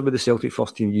future with the Celtic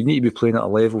first team, you need to be playing at a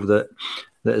level that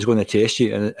is going to test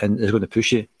you and is going to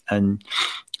push you. And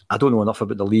I don't know enough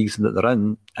about the leagues that they're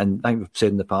in, and I think we've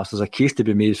said in the past there's a case to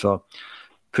be made for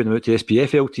putting them out to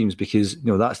SPFL teams, because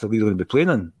that's the league they're going to be playing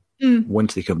in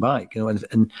once they come back.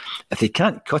 And if they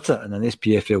can't cut it in an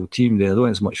SPFL team, then I don't think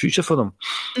there's much future for them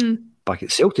back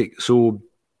at Celtic. So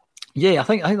I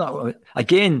think that,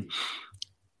 again,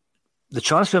 the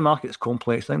transfer market is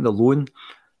complex. I think the loan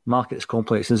market is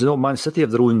complex. And Man City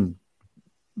have their own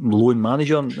loan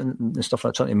manager and stuff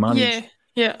like that, trying to manage.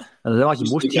 Yeah. And I imagine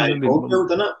most Gary Caldwell,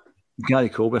 didn't it? Gary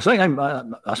Caldwell. So I think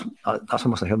that's I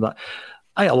must have heard that.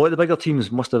 I think a lot of the bigger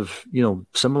teams must have,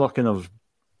 similar kind of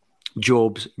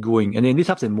jobs going, and then they'd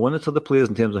have to monitor the players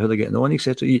in terms of how they're getting on,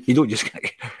 etc. You don't just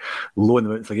loan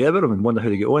them out and forget about them and wonder how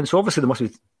they get on. So obviously there must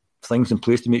be things in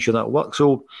place to make sure that works.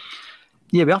 So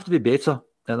we have to be better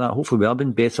at that. Hopefully we have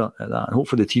been better at that, and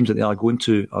hopefully the teams that they are going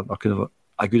to are kind of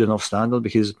a good enough standard,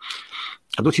 because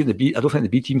I don't think the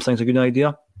B team thing's a good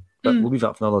idea, but we'll leave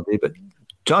that for another day. But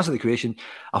to answer the question,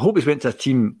 I hope he's went to a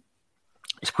team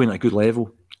that's playing at a good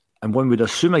level, and one would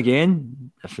assume,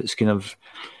 again, if it's kind of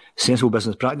sensible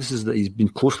business practices, that he's been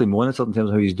closely monitored in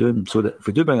terms of how he's doing, so that if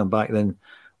we do bring him back, then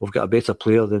we've got a better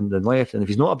player than left. And if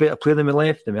he's not a better player than we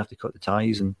left, then we have to cut the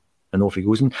ties and off he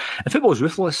goes. And football's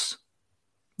ruthless.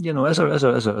 As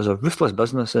a ruthless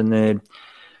business, and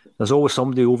there's always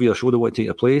somebody over your shoulder want to take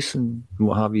your place and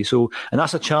what have you. So, and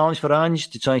that's a challenge for Ange,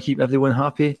 to try and keep everyone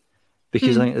happy,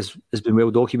 because I think it's been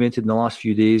well documented in the last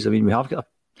few days. I mean, we have got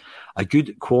a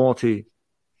good quality.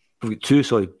 We've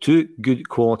got two good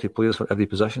quality players for every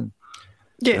position.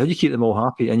 Yeah. So how do you keep them all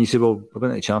happy? And you say, well, we're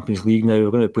going to the Champions League now, we're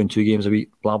going to be playing 2 games a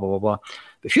week, blah, blah, blah, blah.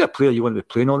 But if you're a player, you want to be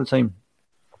playing all the time.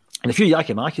 And if you're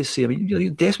Yakimakis, say, I mean, you're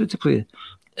desperate to play.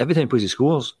 Every time he plays, he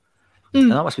scores. And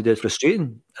that must be dead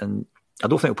frustrating. And I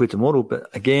don't think he'll play tomorrow, but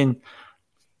again,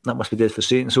 that must be dead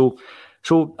frustrating. So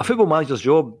a football manager's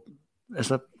job is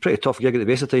a pretty tough gig at the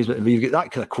best of times, but if you've got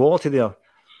that kind of quality there,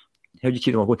 how do you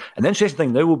keep them all going? And the interesting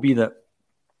thing now will be that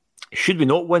should we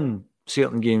not win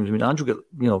certain games? I mean, Andrew got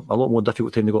a lot more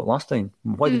difficult time than they got last time.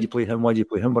 Why did you play him? Why did you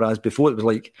play him? Whereas before it was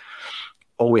like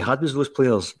all we had was those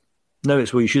players. Now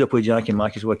it's well, you should have played Jackie and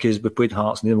Mackie because we played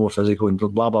Hearts and they're more physical and blah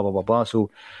blah blah blah blah.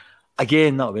 So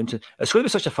again, that'll be interesting. It's going to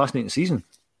be such a fascinating season.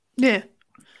 Yeah.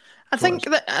 I think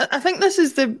this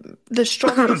is the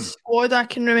strongest squad I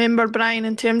can remember, Brian,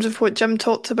 in terms of what Jim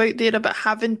talked about there about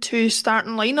having two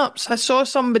starting lineups. I saw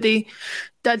somebody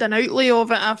did an outlay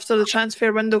of it after the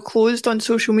transfer window closed on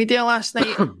social media last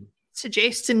night,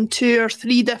 suggesting 2 or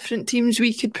 3 different teams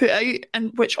we could put out,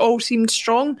 and which all seemed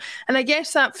strong. And I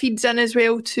guess that feeds in as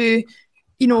well to,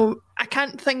 I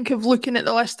can't think of looking at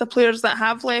the list of players that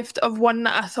have left of one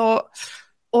that I thought,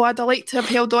 I'd have liked to have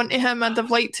held on to him, I'd have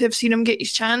liked to have seen him get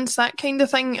his chance, that kind of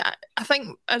thing. I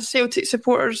think as Celtic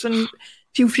supporters, and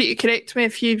feel free to correct me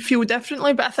if you feel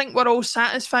differently, but I think we're all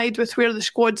satisfied with where the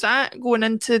squad's at going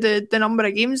into the number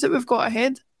of games that we've got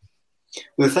ahead.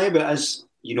 Well, the thing about it is,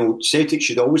 Celtic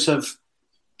should always have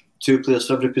 2 players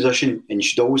for every position, and you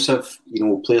should always have,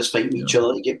 players fighting each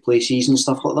other to get places and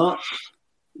stuff like that.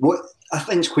 What I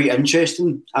think is quite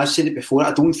interesting, I've said it before,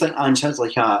 I don't think Ange has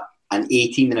like an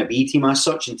A team and a B team as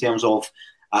such in terms of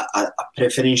a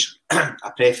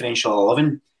preferential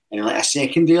 11 and like a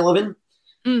secondary 11.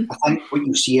 I think what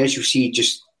you see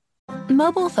just...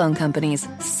 Mobile phone companies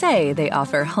say they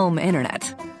offer home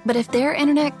internet. But if their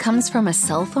internet comes from a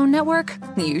cell phone network,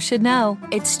 you should know.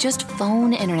 It's just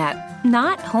phone internet,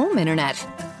 not home internet.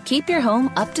 Keep your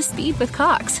home up to speed with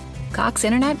Cox. Cox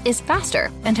internet is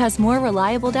faster and has more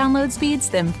reliable download speeds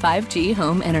than 5G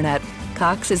home internet.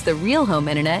 Cox is the real home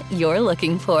internet you're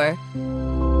looking for.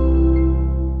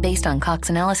 Based on Cox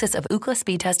analysis of Ookla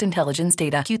speed test intelligence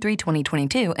data Q3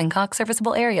 2022 and Cox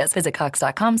serviceable areas, visit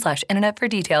cox.com/internet for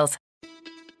details.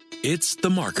 It's the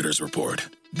Marketer's Report.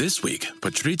 This week,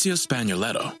 Patrizia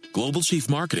Spagnoletto, Global Chief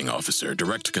Marketing Officer,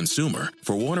 Direct-to-Consumer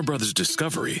for Warner Brothers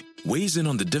Discovery, weighs in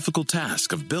on the difficult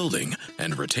task of building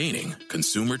and retaining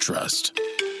consumer trust.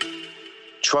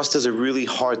 Trust is a really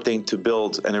hard thing to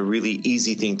build and a really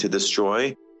easy thing to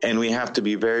destroy, and we have to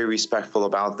be very respectful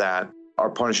about that. Our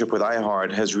partnership with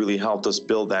iHeart has really helped us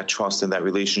build that trust and that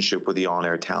relationship with the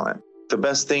on-air talent. The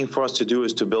best thing for us to do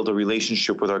is to build a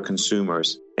relationship with our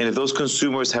consumers. And if those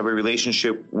consumers have a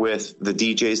relationship with the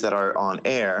DJs that are on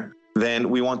air, then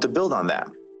we want to build on that.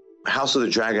 House of the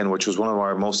Dragon, which was one of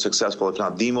our most successful, if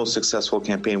not the most successful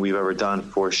campaign we've ever done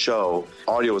for a show,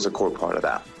 audio was a core part of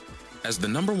that. As the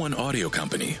 #1 audio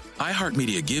company,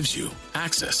 iHeartMedia gives you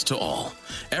access to all.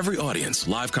 Every audience,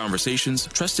 live conversations,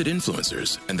 trusted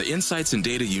influencers, and the insights and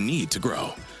data you need to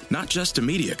grow. Not just a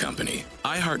media company,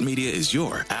 iHeartMedia is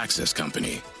your access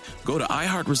company. Go to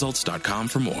iHeartResults.com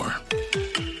for more.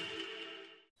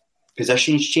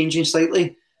 Positions changing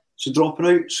slightly, so dropping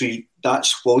out, so that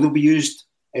squad will be used,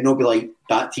 and it'll be like,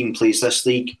 that team plays this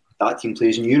league, that team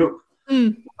plays in Europe.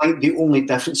 I think the only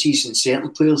differences in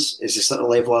certain players is the sort of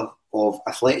level of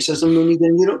athleticism they'll need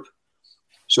in Europe.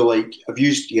 So, like, I've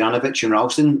used Juranovic and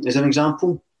Ralston as an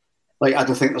example. Like, I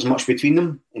don't think there's much between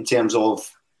them in terms of,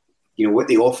 what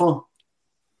they offer.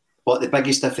 But the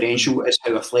biggest differential is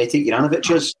how athletic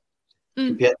Juranovic is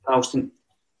compared to Ralston.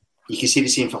 You can say the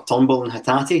same for Turnbull and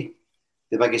Hatate.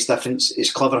 The biggest difference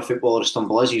is clever a footballer as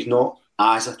Turnbull is. He's not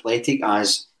as athletic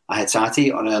as a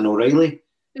Hatate or an O'Reilly.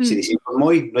 Say the same for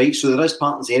Moy, right? So there is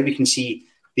patterns there. We can see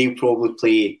they'll probably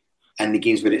play in the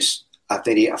games where it's a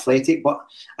very athletic, but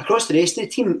across the rest of the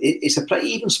team, it's a pretty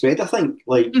even spread, I think.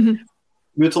 Like,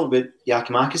 we were talking about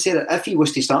Yakimakis there. If he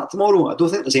was to start tomorrow, I don't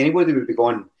think there's anybody who would be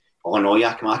going, oh no,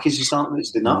 Yakimakis is starting,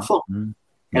 it's doing that for. And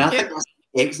I think that's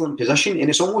an excellent position, and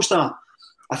it's almost I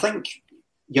think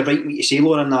you're right to say,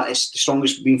 Lauren, that it's the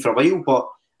strongest we've been for a while, but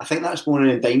I think that's more an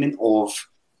indictment of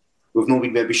we've not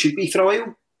been where we should be for a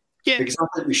while. Yeah. Because I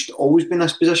think we should always be in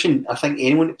this position. I think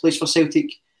anyone that plays for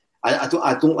Celtic, I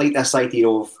don't like this idea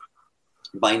of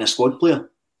buying a squad player.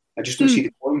 I just don't see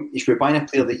the point. You should be buying a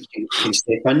player that you can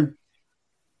step in.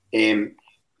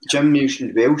 Jim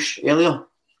mentioned Welsh earlier,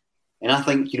 and I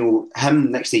think,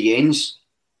 him next to Jens,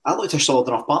 that looked a solid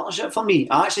enough partnership for me.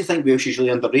 I actually think Welsh is really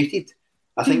underrated.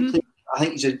 I think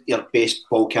he's your best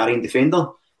ball carrying defender,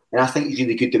 and I think he's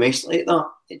really good domestically at that,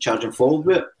 at charging forward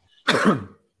with it.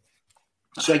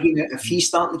 So again, if he's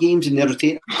starting games and they're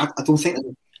rotating, I don't think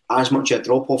there's as much a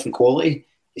drop off in quality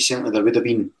as certainly there would have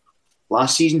been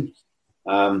last season.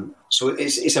 So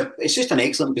it's just an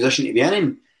excellent position to be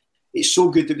in. It's so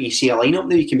good that when you see a lineup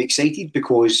now, you can be excited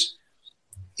because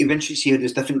eventually see how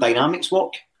those different dynamics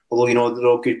work. Although they're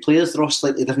all good players, they're all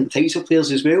slightly different types of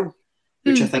players as well,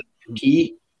 which I think is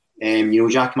key.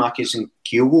 Giakoumakis and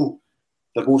Kyogo,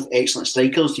 they're both excellent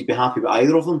strikers. You'd be happy with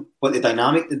either of them, but the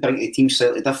dynamic they bring to the team is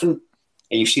slightly different.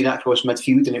 and you see that across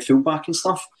midfield and at fullback and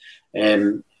stuff.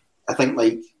 I think,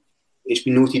 like it's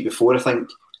been noted before, I think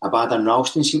Abada and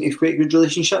Ralston seem to have quite a good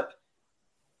relationship.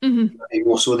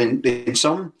 More so than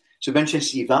some. So it'd be interesting to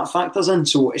see if that factors in.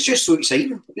 So it's just so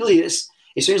exciting. Really, it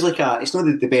sounds like it's not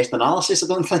the best analysis, I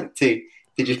don't think, to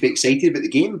just be excited about the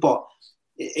game, but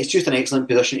it's just an excellent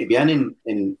position to be in.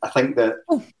 And I think that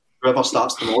whoever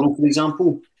starts tomorrow, for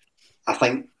example, I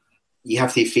think you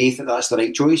have to have faith that that's the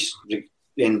right choice,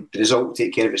 and the result will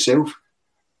take care of itself.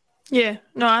 Yeah,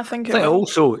 no, I think it will.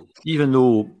 Also, even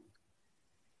though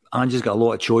Angie's got a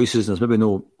lot of choices, there's maybe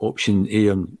no option A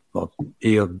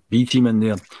or B team in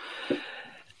there.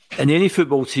 In any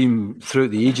football team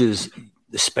throughout the ages,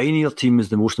 the spine of your team is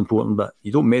the most important bit.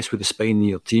 You don't mess with the spine of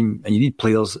your team, and you need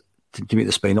players to make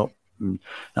the spine up. And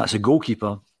that's a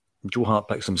goalkeeper. Joe Hart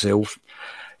picks himself.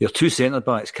 Your two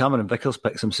centre-backs, Cameron Vickers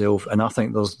picks himself, and I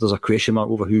think there's a question mark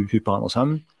over who partners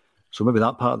him. So maybe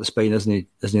that part of the spine isn't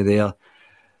there.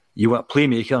 You want a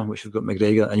playmaker, which we've got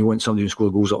McGregor, and you want somebody who can score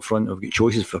goals up front. We've got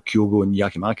choices for Kyogo and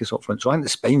Yakimakis up front. So I think the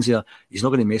spine's there. He's not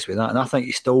going to mess with that. And I think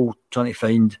he's still trying to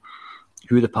find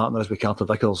who the partner is with Carter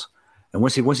Vickers. And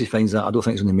once he finds that, I don't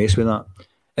think he's going to mess with that.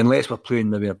 Unless we're playing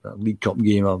maybe a League Cup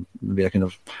game or maybe a kind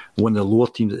of one of the lower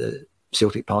teams at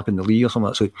Celtic Park in the league or something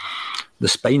like that. So the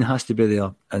spine has to be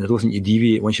there. And I don't think you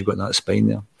deviate once you've got that spine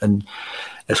there. And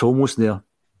it's almost there,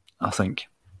 I think.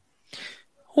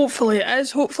 Hopefully it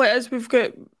is. We've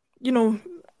got,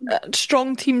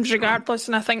 strong teams regardless,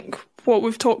 and I think what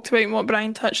we've talked about and what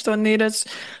Brian touched on there is,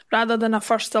 rather than a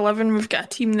first 11, we've got a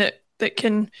team that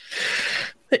can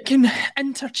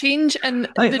interchange. And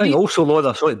I think also,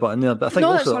 Laura, sorry to butt in there, but I think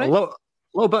also a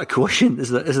little bit of caution is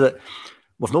that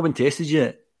we've not been tested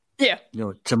yet. Yeah.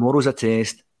 Tomorrow's a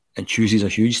test and Tuesday's a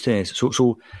huge test.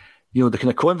 So the kind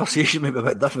of conversation might be a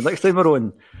bit different next time we're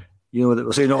on. That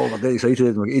we're saying, we're dead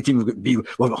excited, we've got A team, we've got B,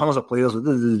 we've got hundreds of players.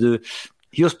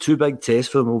 Here's two big tests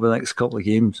for them over the next couple of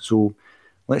games. So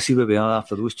let's see where we are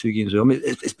after those two games. I mean,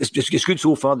 it's good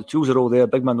so far. The tools are all there.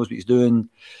 Big man knows what he's doing.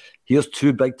 Here's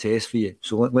two big tests for you.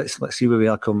 So let's see where we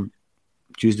are come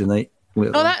Tuesday night.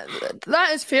 That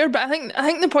is fair, but I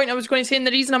think the point I was going to say, and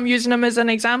the reason I'm using him as an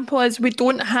example, is we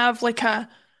don't have like a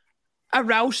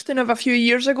Ralston of a few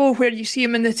years ago where you see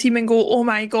him in the team and go, oh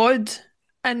my God.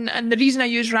 And the reason I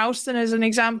use Ralston as an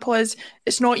example is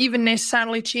it's not even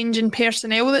necessarily change in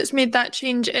personnel that's made that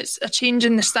change. It's a change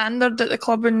in the standard at the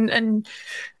club and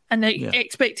the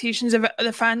expectations of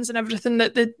the fans and everything,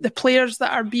 that the players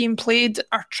that are being played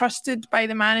are trusted by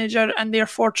the manager and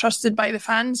therefore trusted by the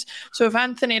fans. So if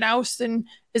Anthony Ralston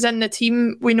is in the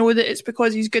team, we know that it's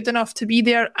because he's good enough to be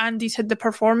there and he's had the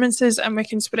performances, and we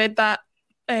can spread that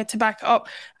to back it up,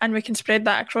 and we can spread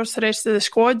that across the rest of the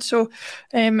squad. So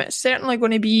it's certainly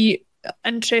going to be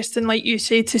interesting, like you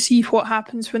say, to see what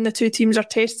happens when the two teams are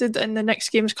tested in the next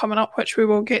games coming up, which we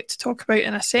will get to talk about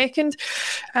in a second.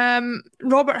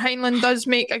 Robert Heinlein does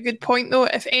make a good point though.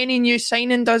 If any new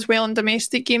signing does well in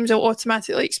domestic games, they'll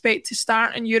automatically expect to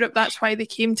start in Europe. That's why they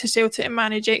came to Celtic and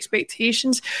manage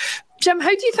expectations. Jim,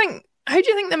 how do you think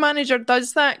the manager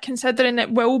does that, considering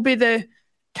it will be the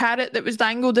carrot that was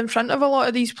dangled in front of a lot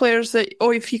of these players, that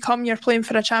if you come, you're playing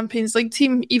for a Champions League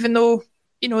team, even though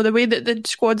the way that the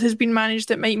squad has been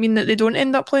managed, it might mean that they don't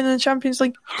end up playing in the Champions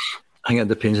League? I think it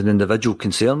depends on the individual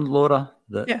concerned, Laura,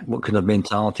 what kind of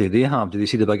mentality they have. Do they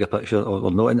see the bigger picture or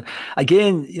not? And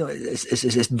again,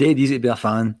 it's dead easy to be a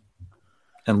fan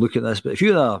and look at this, but if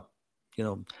you're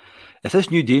if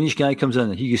this new Danish guy comes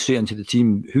in and he gets straight into the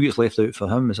team, who gets left out for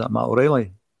him? Is that Matt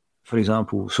O'Reilly, for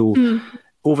example? So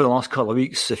over the last couple of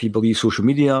weeks, if you believe social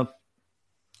media,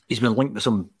 he's been linked with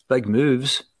some big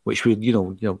moves, which would,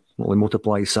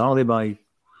 multiply his salary by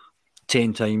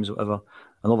 10 times, whatever.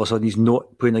 And all of a sudden, he's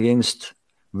not playing against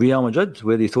Real Madrid,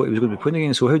 where they thought he was going to be playing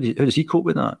against. So how does he cope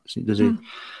with that? Does he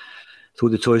throw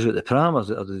the toys out the pram, or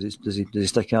does he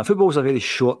stick out? Football's a very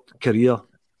short career.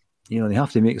 They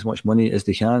have to make as much money as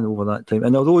they can over that time.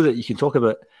 And although that you can talk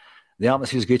about the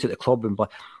atmosphere is great at the club,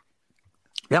 but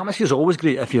the atmosphere is always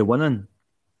great if you're winning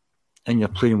and you're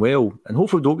playing well. And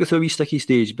hopefully we don't go through a wee sticky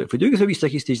stage. But if we do go through a wee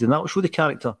sticky stage, then that will show the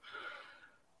character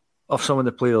of some of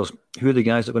the players. Who are the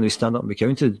guys that are going to stand up and be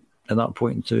counted at that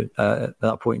point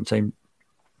in time?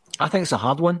 I think it's a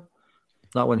hard one.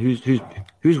 That one, who's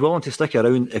willing to stick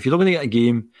around? If you're not going to get a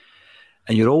game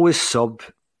and you're always sub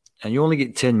and you only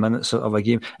get 10 minutes of a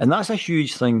game, and that's a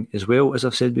huge thing as well, as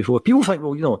I've said before. People think,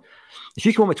 well, if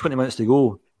you come on with 20 minutes to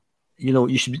go,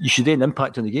 you should then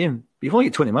impact on the game. But you've only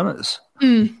got 20 minutes.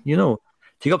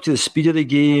 Take up to the speed of the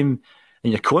game,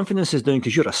 and your confidence is down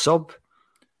because you're a sub.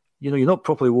 You're not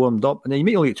properly warmed up, and then you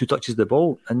may only get 2 touches of the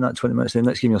ball in that 20 minutes. Then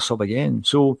next game you're sub again.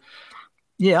 So,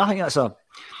 yeah, I think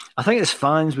I think as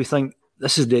fans, we think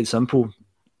this is dead simple.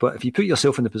 But if you put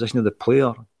yourself in the position of the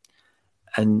player,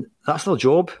 and that's their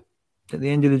job at the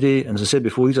end of the day, and as I said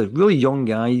before, these are really young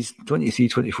guys, 23,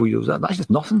 24 years old, that's just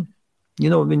nothing. You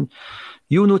know, I mean,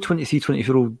 you'll know 23,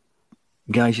 24-year-old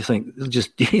guys, you think, they're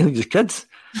just kids.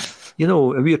 You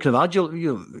know, and we were kind of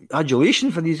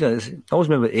adulation for these guys. I always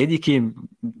remember Eddie came.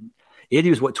 Eddie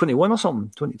was, 21 or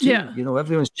something? 22? Yeah. You know,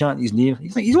 everyone's chanting his name. You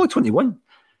think, he's only 21.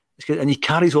 And he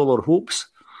carries all our hopes.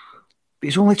 But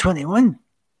he's only 21.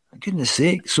 For goodness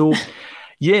sake. So,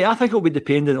 yeah, I think it'll be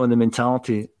dependent on the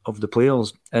mentality of the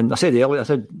players. And I said earlier, a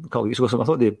couple of weeks ago, I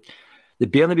thought the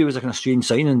Bernabeu was a kind of strange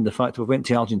signing, the fact that we went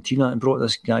to Argentina and brought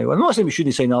this guy. I'm not saying we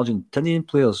shouldn't sign Argentinian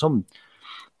players.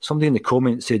 Somebody in the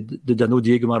comments said, did I know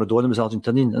Diego Maradona was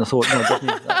Argentinian? And I thought, no,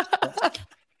 didn't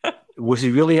he? Was he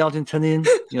really Argentinian?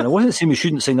 You know, I wasn't saying we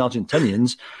shouldn't sign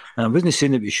Argentinians, and I wasn't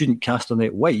saying that we shouldn't cast our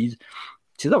net wide.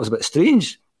 See, that was a bit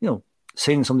strange, you know,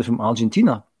 signing somebody from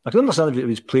Argentina. I can understand if he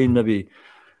was playing maybe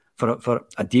for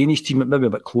a Danish team, maybe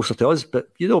a bit closer to us, but,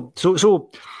 you know,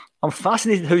 so I'm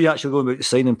fascinated how you actually go about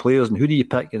signing players and who do you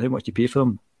pick and how much do you pay for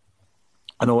them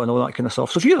and all that kind of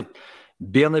stuff. So if you're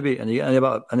Bernabeu and you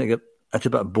get a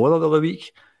bit of bother the other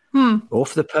week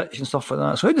off the pitch and stuff like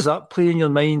that. So how does that play in your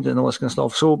mind and all this kind of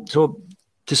stuff? So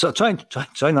to sort of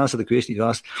try and answer the question you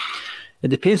asked, it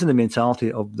depends on the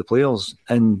mentality of the players.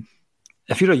 And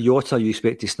if you're a Jota, you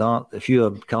expect to start. If you're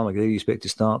a Callum McGregor, you expect to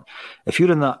start. If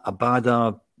you're in that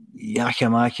Abada,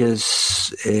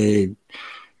 Yakimakis,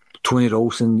 Tony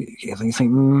Ralston, you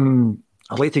think,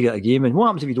 I'd like to get a game. And what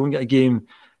happens if you don't get a game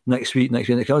next week?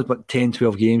 It comes about 10,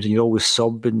 12 games and you're always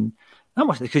subbing. That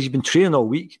must, because you've been training all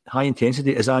week, high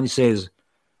intensity, as Ange says,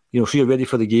 you know, so you're ready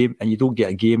for the game and you don't get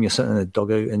a game, you're sitting in the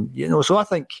dugout. And, you know, so I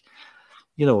think,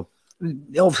 you know,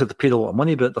 they obviously have to pay a lot of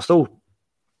money, but they're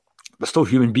still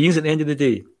human beings at the end of the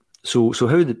day. So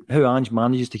how Ange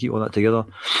manages to keep all that together,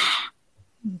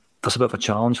 that's a bit of a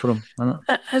challenge for him, isn't it?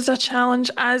 It is a challenge,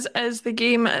 as is the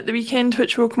game at the weekend,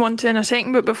 which we'll come on to in a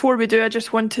second. But before we do, I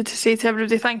just wanted to say to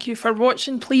everybody, thank you for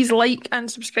watching. Please like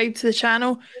and subscribe to the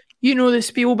channel. You know the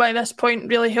spiel by this point,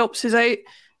 really helps us out.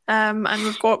 And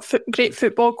we've got great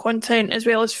football content as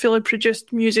well as fully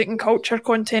produced music and culture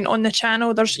content on the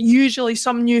channel. There's usually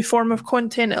some new form of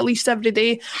content at least every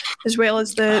day, as well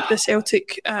as the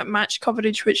Celtic match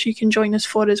coverage, which you can join us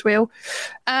for as well.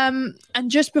 And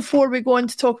just before we go on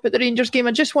to talk about the Rangers game,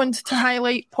 I just wanted to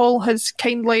highlight, Paul has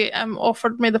kindly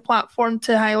offered me the platform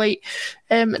to highlight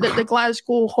that the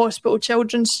Glasgow Hospital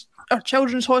Children's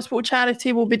Hospital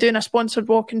charity will be doing a sponsored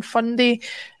walk and fun day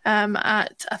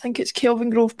at, I think it's Kelvin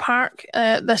Grove Park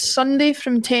this Sunday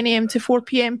from 10 a.m. to 4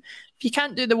 p.m. If you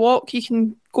can't do the walk, you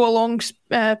can go along,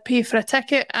 pay for a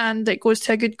ticket, and it goes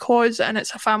to a good cause, and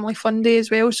it's a family fun day as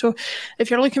well. So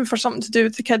if you're looking for something to do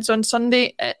with the kids on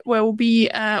Sunday, it will be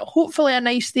hopefully a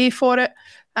nice day for it.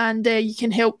 And you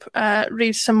can help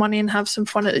raise some money and have some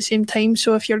fun at the same time.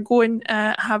 So if you're going,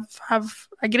 have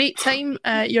a great time.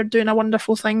 You're doing a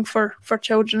wonderful thing for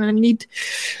children in need.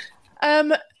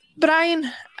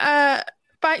 Brian,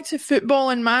 back to football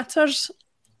and matters.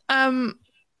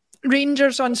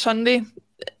 Rangers on Sunday.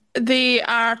 They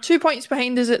are 2 points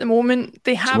behind us at the moment.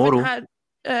 They haven't had...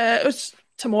 it was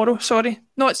tomorrow, sorry.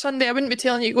 Not Sunday. I wouldn't be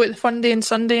telling you to go to the fun day on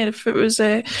Sunday if it was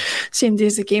same day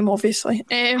as the game, obviously.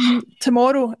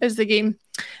 Tomorrow is the game.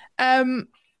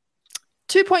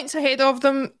 2 points ahead of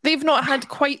them. They've not had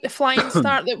quite the flying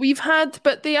start that we've had,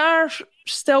 but they are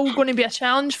still going to be a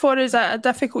challenge for us, a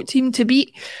difficult team to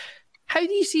beat. How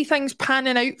do you see things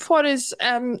panning out for us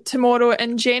tomorrow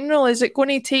in general? Is it going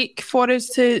to take for us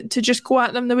to just go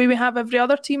at them the way we have every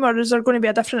other team, or is there going to be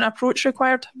a different approach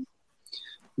required?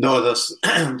 No, there's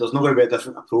not going to be a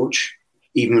different approach,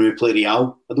 even when we play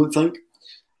Real, I don't think.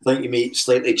 I think you may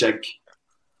slightly jig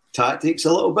tactics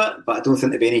a little bit, but I don't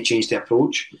think there'll be any change to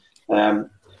approach.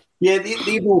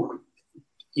 They will,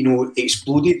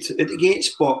 exploded at the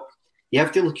gates, but you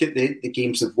have to look at the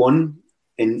games they've won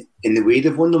in the way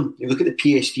they've won them. You look at the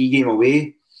PSV game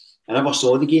away. I never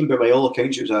saw the game, but by all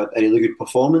accounts, it was a really good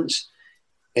performance.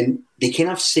 And they kind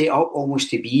of set up almost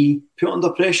to be put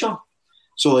under pressure.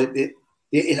 So I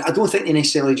don't think they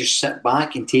necessarily just sit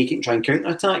back and take it and try and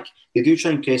counter-attack. They do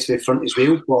try and press to the front as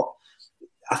well, but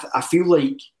I feel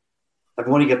like, if I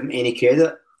want to give them any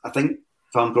credit, I think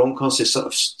Van Bronckhorst has sort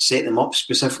of set them up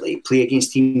specifically to play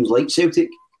against teams like Celtic,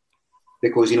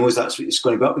 because he knows that's what it's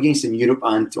going to be up against in Europe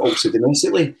and also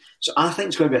domestically. So I think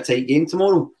it's going to be a tight game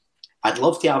tomorrow. I'd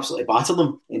love to absolutely batter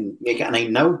them and make it a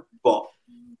 9-0, but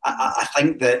I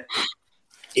think that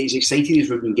as excited as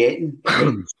we've been getting,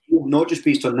 not just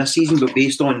based on this season, but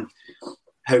based on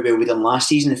how well we done last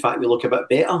season, in fact, we look a bit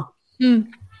better.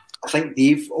 I think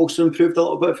they've also improved a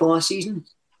little bit for last season.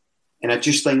 And I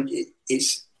just think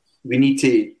we need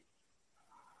to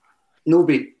not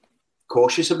be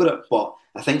cautious about it, but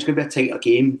I think it's going to be a tighter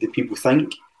game than people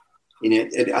think.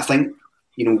 I think,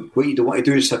 what you don't want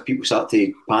to do is have people start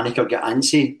to panic or get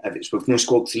antsy if we've not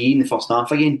scored 3 in the first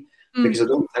half again, because I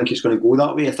don't think it's going to go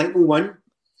that way. I think we'll win.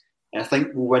 And I think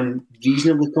we'll win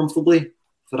reasonably comfortably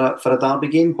for a derby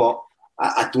game, but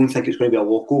I don't think it's going to be a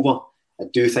walkover. I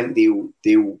do think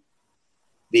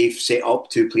they've set up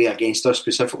to play against us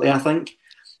specifically, I think.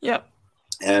 Yep.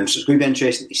 So it's going to be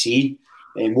interesting to see.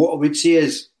 And what I would say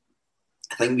is,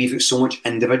 I think we've got so much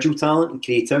individual talent and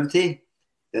creativity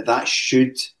that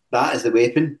is the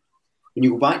weapon. When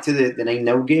you go back to the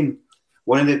 9-0 game,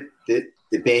 one of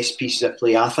the best pieces of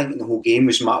play, I think, in the whole game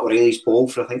was Matt O'Reilly's ball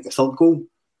for, I think, the third goal.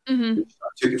 Mm-hmm.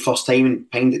 Took it first time and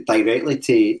pinged it directly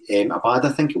to Abad,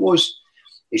 I think it was.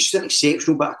 It's just an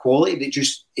exceptional bit of quality that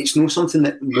it's not something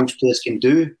that most players can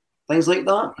do, things like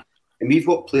that. And we've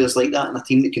got players like that in a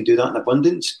team that can do that in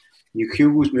abundance.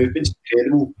 Hugo's movement's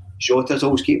incredible. Jota's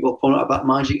always capable of pulling out a bit of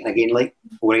magic, and again, like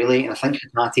O'Reilly, and I think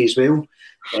Hattie as well.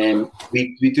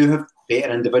 We do have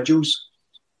better individuals,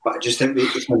 but I just think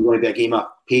it's going to be a game of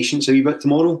patience a wee bit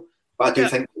tomorrow. But I do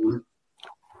think.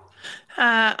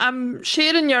 I'm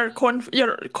sharing your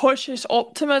cautious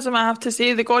optimism, I have to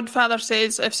say. The Godfather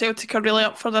says if Celtic are really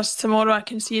up for this tomorrow, I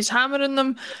can see us hammering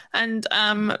them. And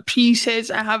Pre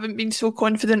says I haven't been so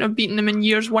confident of beating them in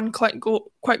years. One quick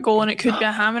goal and it could be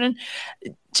a hammering.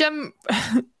 Jim,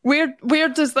 where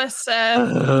does this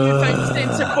newfound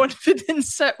sense of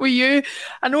confidence sit with you?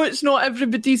 I know it's not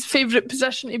everybody's favourite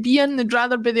position to be in. They'd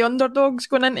rather be the underdogs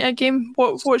going into a game.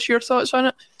 What's your thoughts on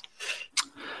it?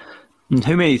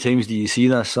 How many times do you see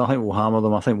this? I think we'll hammer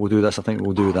them. I think we'll do this. I think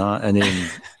we'll do that. And then,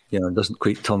 it doesn't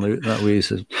quite turn out that way.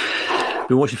 So,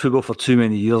 been watching football for too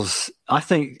many years. I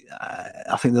think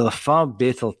they're a far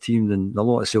better team than a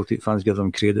lot of Celtic fans give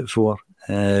them credit for.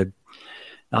 I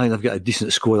think they've got a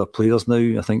decent squad of players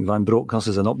now. I think Van Bronckhorst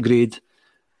is an upgrade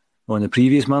on the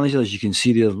previous managers. You can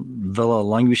see their Villa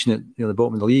languishing at the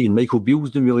bottom of the league, and Michael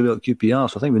Beale's doing really well at QPR.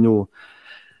 So I think we know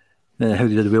how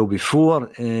they did well before.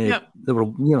 They were,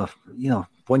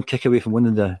 one kick away from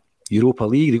winning the Europa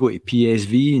League. They go to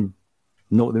PSV and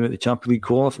knocked them out of the Champions League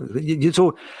qualifier.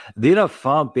 So they're a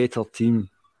far better team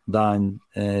than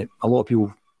a lot of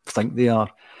people think they are.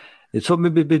 So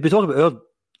we talk about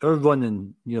our run,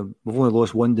 and we've only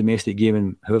lost one domestic game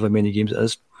in however many games it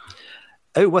is.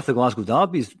 Out with the Glasgow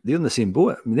Derbies, they're in the same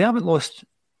boat. I mean, they haven't lost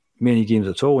many games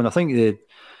at all, and I think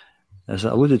as I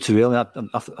alluded to earlier,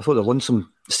 I thought the Lunsum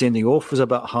sending off was a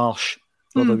bit harsh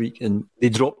the other week, and they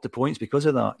dropped the points because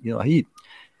of that.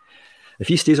 If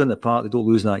he stays on the park, they don't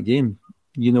lose that game.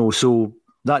 So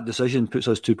that decision puts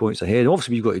us 2 points ahead.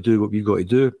 Obviously, we've got to do what we've got to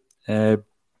do. I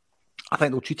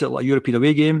think they'll treat it like a European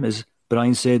away game, as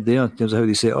Brian said there, in terms of how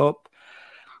they set up.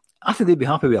 I think they'd be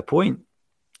happy with a point.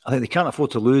 I think they can't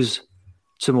afford to lose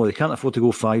tomorrow. They can't afford to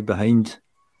go 5 behind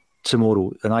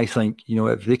tomorrow. And I think,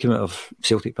 if they come out of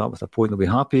Celtic Park with a point, they'll be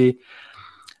happy.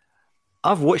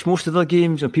 I've watched most of their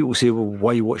games, and people say, well,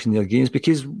 why are you watching their games?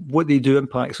 Because what they do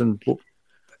impacts on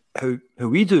how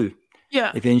we do.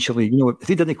 Yeah. Eventually, if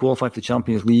they didn't qualify for the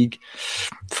Champions League,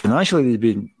 financially they'd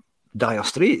be in dire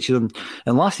straits. And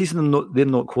last season, they're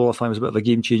not qualifying was a bit of a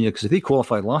game changer, because if they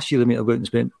qualified last year, they might have gone out and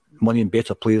spent money on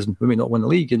better players, and we might not win the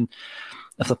league. And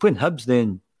if they're playing Hibs,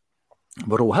 then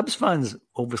we're all Hibs fans,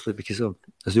 obviously, because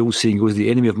as the old saying goes,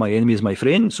 the enemy of my enemy is my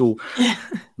friend. So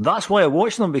that's why I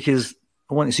watch them, because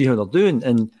I want to see how they're doing.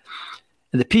 And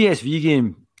in the PSV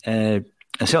game, and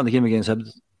certainly the game against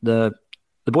Hibs, the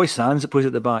boy Sands that plays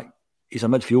at the back, he's a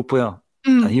midfield player,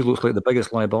 and he looks like the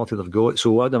biggest liability they've got.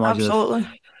 So I'd imagine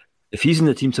if he's in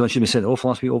the team, someone should be sent off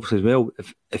last week, obviously, as well.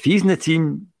 If he's in the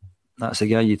team, that's the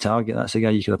guy you target. That's the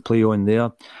guy you can play on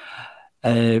there.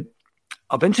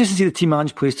 I'll be interested to see the team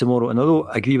Ange plays tomorrow. And although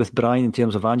I agree with Brian in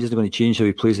terms of Ange isn't going to change how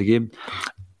he plays the game,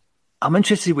 I'm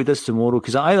interested to see what he does tomorrow,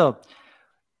 because I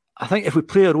think if we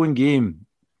play our own game,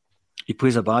 he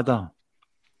plays Abada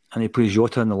and he plays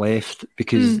Jota on the left,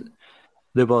 because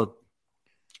they were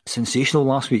sensational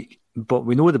last week. But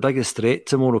we know the biggest threat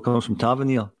tomorrow comes from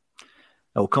Tavernier.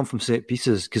 It'll come from set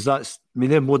pieces, because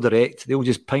they're more direct. They'll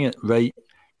just ping it right.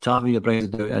 Tavernier brings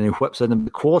it out and he whips in, and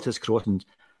the quality is crossing.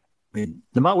 I mean,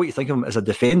 no matter what you think of him as a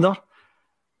defender,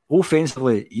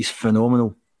 offensively, he's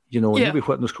phenomenal. And he'll be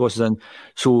whipping those crosses in.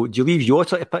 So do you leave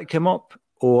Jota to pick him up,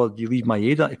 or do you leave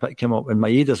Maeda to pick him up? And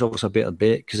Maeda's obviously a better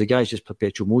bet, because the guy's just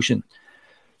perpetual motion.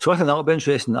 So I think that'll be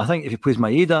interesting. I think if he plays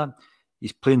Maeda,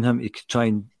 he's playing him to try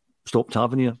and stop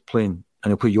Tavernier playing,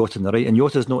 and he'll play Jota on the right. And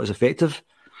Jota's not as effective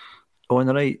on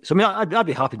the right. So, I mean, I'd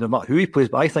be happy no matter who he plays,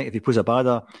 but I think if he plays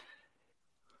Abada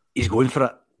he's going for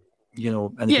it,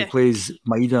 and if he plays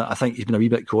Maeda, I think he's been a wee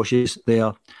bit cautious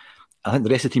there. I think the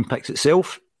rest of the team picks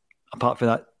itself, apart from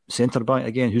that centre-back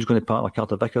again, who's going to partner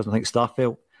Carter Vickers. I think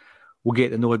Starfelt will get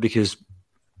to know it because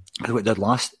of what he did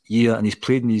last year, and he's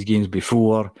played in these games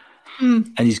before,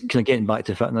 and he's kind of getting back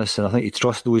to fitness, and I think he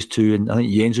trusts those two, and I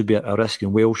think Jens would be at a risk,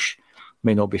 and Welsh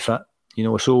may not be fit,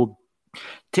 So, in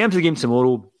terms of the game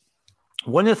tomorrow,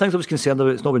 one of the things I was concerned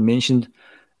about, it's not been mentioned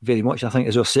very much, I think,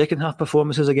 is our second half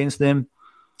performances against them,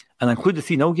 and I include the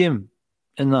 3-0 game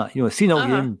in that, 3-0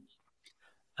 game.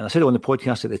 And I said it on the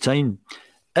podcast at the time,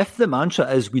 if the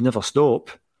mantra is we never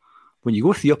stop, when you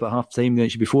go 3 up at half time, then it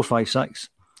should be 4, 5, 6.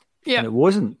 Yeah. And it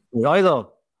wasn't. Either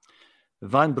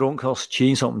Van Bronckhorst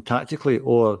changed something tactically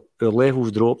or our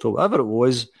levels dropped or whatever it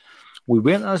was, we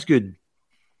weren't as good.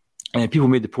 And people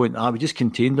made the point, we just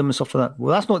contained them and stuff like that.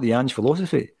 Well, that's not the Ange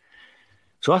philosophy.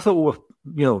 So I thought,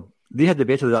 they had the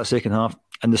better of that second half.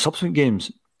 And the subsequent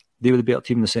games, they were the better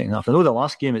team in the second half. I know the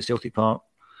last game at Celtic Park,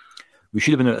 we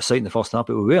should have been out of sight in the first half,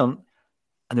 but we weren't.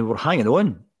 And they were hanging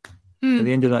on at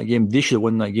the end of that game. They should have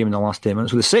won that game in the last 10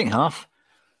 minutes. So the second half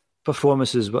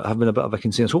performances have been a bit of a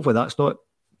concern. So hopefully that's not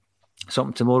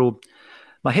something tomorrow.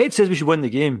 My head says we should win the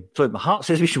game. Sorry, my heart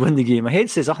says we should win the game. My head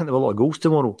says I think there were a lot of goals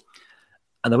tomorrow.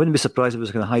 And I wouldn't be surprised if it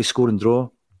was a kind of high scoring draw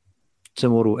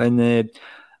tomorrow. And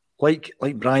like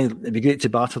Brian, it'd be great to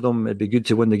batter them. It'd be good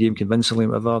to win the game convincingly,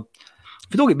 whatever.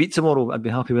 If we don't get beat tomorrow, I'd be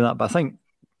happy with that. But I think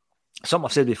something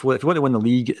I've said before, if you want to win the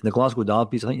league in the Glasgow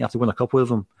derbies, I think you have to win a couple of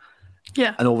them.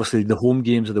 Yeah. And obviously the home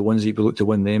games are the ones that we look to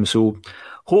win them. So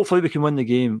hopefully we can win the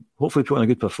game. Hopefully put on a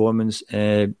good performance.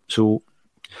 So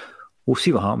we'll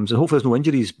see what happens. And hopefully there's no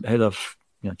injuries ahead of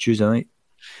Tuesday night.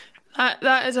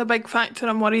 That is a big factor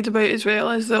I'm worried about as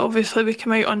well, is that obviously we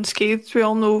come out unscathed. We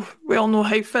all know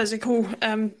how physical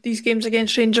these games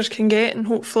against Rangers can get, and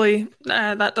hopefully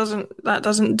that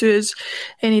doesn't do us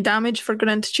any damage for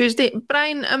going into Tuesday.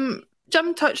 Brian,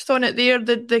 Jim touched on it there,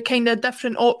 the kind of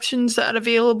different options that are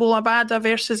available, Abada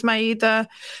versus Maeda,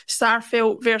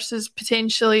 Starfelt versus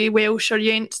potentially Welsh or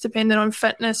Jens, depending on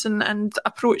fitness and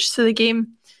approach to the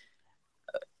game.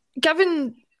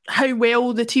 Given how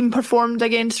well the team performed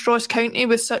against Ross County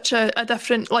with such a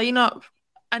different lineup,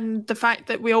 and the fact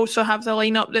that we also have the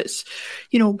lineup that's,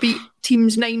 beat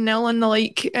teams 9-0 and the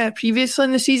like previously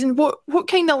in the season, what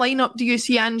kind of lineup do you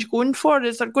see Ange going for?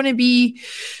 Is there going to be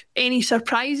any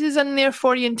surprises in there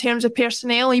for you in terms of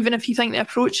personnel, even if you think the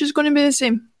approach is going to be the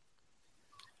same?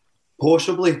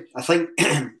 Possibly. I think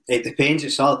it depends.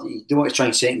 It's hard. You don't want to try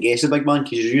and second guess a big man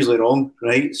because you're usually wrong,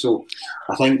 right? So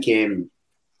I think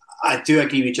I do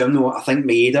agree with Jim, though. I think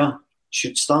Maeda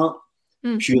should start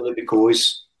purely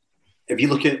because if you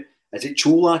look at, is it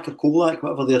Cholak or Kolak,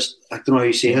 whatever there's, I don't know how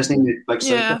you say his name, the big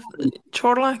yeah,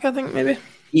 Chorlak, I think, maybe.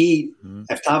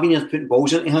 If Tavernier's putting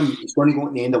balls into him, he's going to go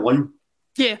at the end of one.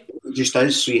 Yeah. It just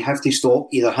is. So you have to stop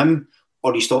either him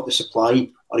or you stop the supply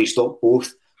or you stop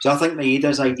both. So I think Maeda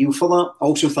is ideal for that. I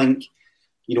also think,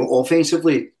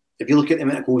 offensively, if you look at the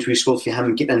amount of goals we scored for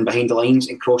him getting in behind the lines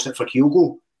and crossing it for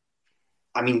Kyogo,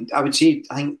 I mean, I would say,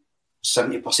 I think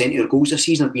 70% of their goals this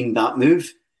season have been that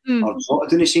move or sort of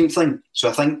doing the same thing. So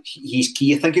I think he's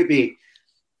key. I think it would be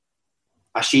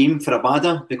a shame for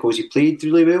Abada because he played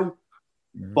really well.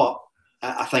 But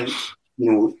I think,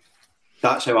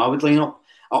 that's how I would line up.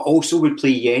 I also would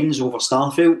play Jens over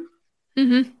Starfelt.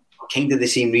 Kind of the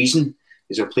same reason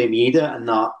as I play Maeda, and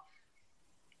that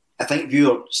I think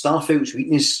Starfelt's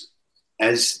weakness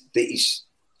is that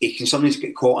he can sometimes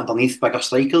get caught underneath bigger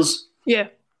strikers. Yeah.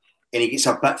 And he gets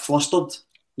a bit flustered.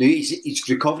 Now, his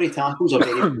recovery tackles are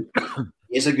very good.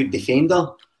 He is a good defender,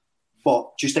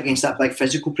 but just against that big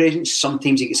physical presence,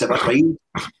 sometimes he gets a bit wild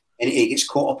and he gets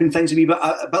caught up in things a bit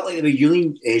like the way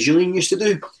Julian used to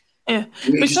do. Yeah,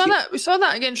 we saw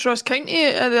that against Ross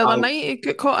County the other night. He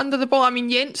got caught under the ball. I mean,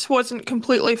 Jens wasn't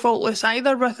completely faultless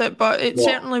either with it, but it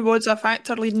certainly was a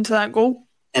factor leading to that goal.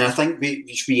 And I think with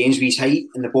Jens, with his height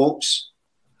in the box,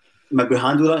 maybe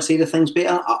handle that side of things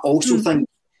better. I also think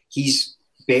he's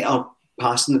better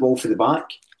passing the ball for the back,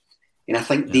 and I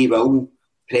think they will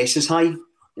press as high,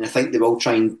 and I think they will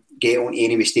try and get on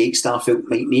any mistakes Starfelt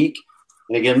might make.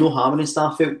 And again, no harm in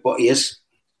Starfelt, but he is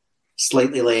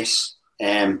slightly less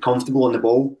comfortable on the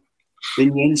ball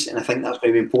than Jens, and I think that's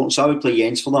very important. So I would play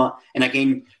Jens for that. And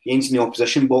again, Jens in the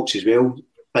opposition box as well,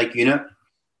 big unit.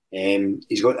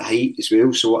 He's got the height as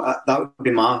well, so that would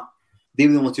be they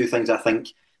were the only two things I think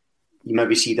you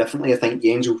maybe see differently. I think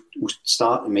Jens will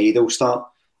start and Maeda will start.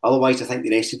 Otherwise, I think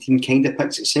the rest of the team kind of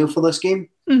picks itself for this game.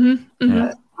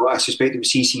 I suspect it was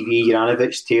CCV,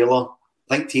 Juranovic, Taylor.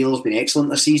 I think Taylor's been excellent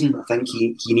this season. I think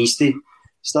he needs to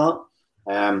start.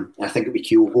 I think it'll be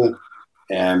Kyogo.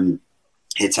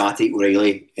 Hatate,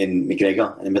 O'Reilly and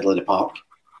McGregor in the middle of the park.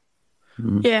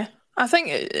 Yeah, I think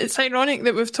it's ironic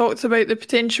that we've talked about the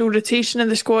potential rotation of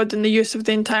the squad and the use of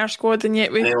the entire squad, and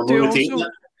yet we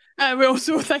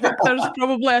also think there's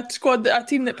probably a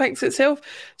team that picks itself.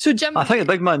 So Jim, I think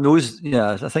the big man knows.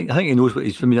 Yeah, I think he knows what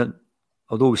he's. I mean,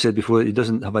 although we said before that he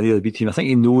doesn't have any other B team, I think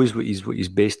he knows what his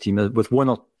best team is, with one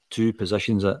or two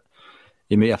positions that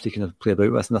he may have to kind of play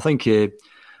about with. And I think we're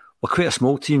quite a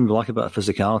small team. We lack a bit of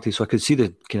physicality, so I could see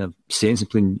the kind of sense in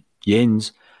playing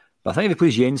Jens. But I think if he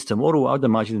plays Jens tomorrow, I'd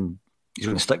imagine he's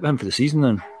going to stick with him for the season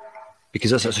then,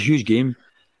 because it's a huge game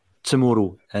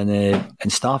tomorrow, and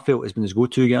Starfelt has been his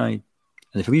go-to guy. And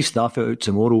if he leaves Starfelt out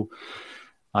tomorrow,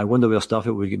 I wonder where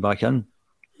Starfelt will get back in.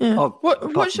 Yeah.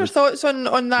 What's your thoughts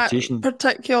on that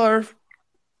particular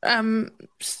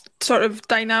sort of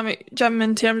dynamic, Jim,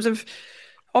 in terms of,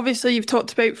 obviously you've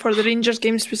talked about for the Rangers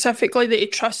game specifically that he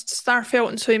trusts Starfelt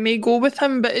and so he may go with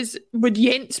him, but would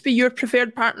Jens be your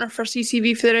preferred partner for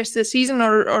CCV for the rest of the season,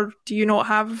 or do you not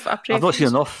have a preference? I've not seen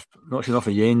enough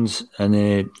of Jens, and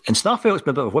Starfelt's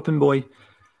been a bit of a whipping boy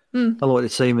a lot of the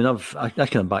time, and I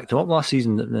kind of backed him up last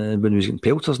season when he was getting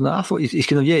pelters, and I thought he's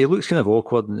kind of, he looks kind of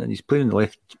awkward, and he's playing on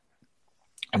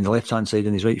the left hand side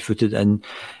and he's right footed, and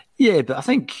yeah, but I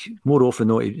think more often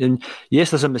not. And yes,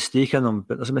 there's a mistake in him,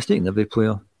 but there's a mistake in every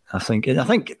player, I think. And I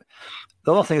think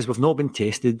the other thing is we've not been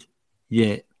tested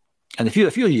yet. And if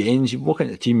you're Jens, you walk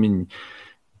into the team and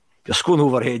you're scoring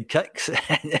overhead kicks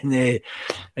and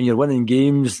you're winning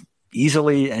games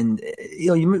easily, and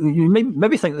you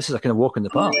maybe think this is a kind of walk in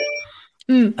the park.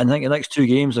 And I think the next two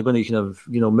games are going to kind of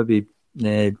maybe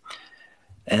make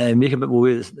a bit more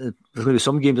way. There's going to be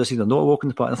some games this season that are not a walk in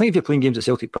the park. And I think if you're playing games at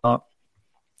Celtic Park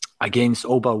against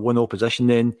all but one opposition,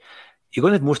 then you're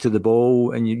going to have most of the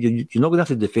ball, and you're not going to have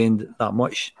to defend that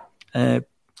much. They're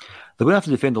going to have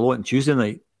to defend a lot on Tuesday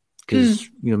night, because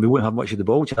we won't have much of the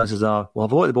ball. Chances are we'll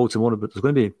have a lot of the ball tomorrow, but there's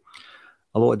going to be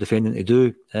a lot of defending to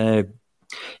do.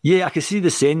 I can see the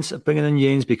sense of bringing in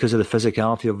Jens because of the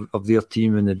physicality of their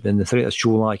team and the threat of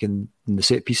Colak and the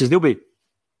set pieces. They'll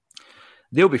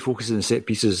be focusing on the set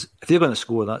pieces. If they're going to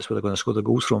score, that's where they're going to score the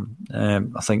goals from.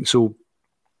 I think so.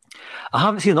 I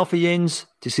haven't seen enough of Jens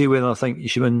to say whether I think he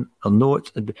should win or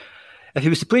not. If he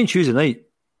was to play on Tuesday night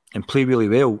and play really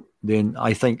well, then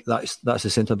I think that's the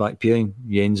centre-back pairing,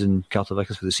 Jens and Carter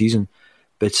Vickers, for the season.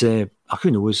 But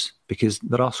who knows, because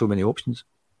there are so many options.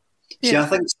 See, I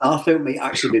think Starfelt might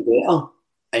actually be better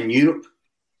in Europe,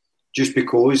 just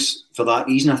because, for that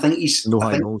reason. I think he's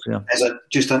as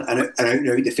just an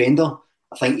out-and-out defender.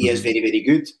 I think he is very, very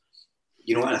good.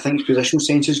 And I think his positional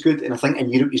sense is good. And I think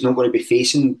in Europe he's not going to be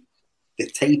facing the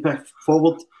type of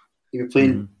forward he'll be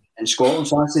playing in Scotland.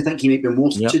 So I actually think he might be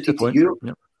more suited to Europe.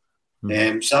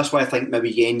 So that's why I think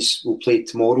maybe Jens will play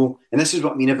tomorrow. And this is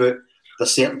what I mean about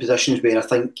there's certain positions where I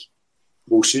think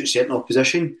will suit certain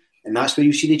opposition, and that's where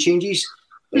you see the changes.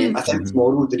 I think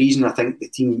tomorrow, the reason I think the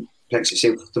team picks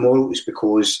itself tomorrow is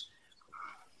because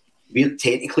we're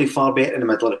technically far better in the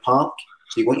middle of the park.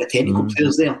 So you want your technical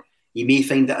players there. You may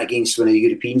find that against one of the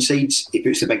European sides, he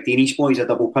puts the big Danish boys a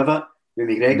double pivot with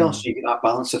McGregor, so you get that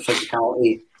balance of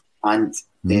physicality and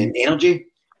energy,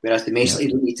 whereas domestically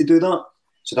you don't need to do that.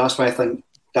 So that's why I think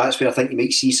you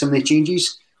might see some of the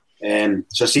changes.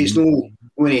 So I say it's no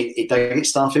when he dig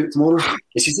Starfelt tomorrow.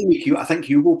 It's the same with Hugo. I think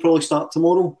Hugo will probably start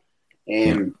tomorrow.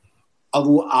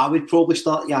 Although I would probably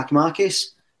start Giakoumakis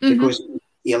because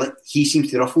he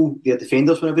seems to ruffle their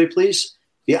defenders whenever he plays.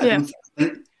 I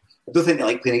don't think they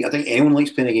like playing. I think anyone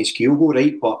likes playing against Kyogo,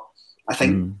 right? But I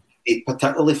think they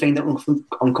particularly find it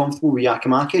uncomfortable with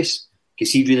Giakoumakis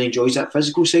because he really enjoys that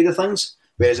physical side of things.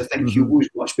 Whereas I think Hugo is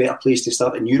a much better place to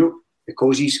start in Europe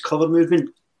because he's clever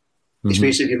movement,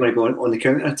 especially if you're going to go on the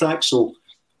counter attack. So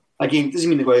again, it doesn't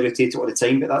mean they're going to rotate it all the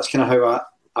time, but that's kind of how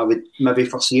I would maybe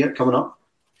foresee it coming up.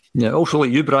 Yeah, also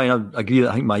like you, Brian, I agree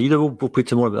that I think Maeda will play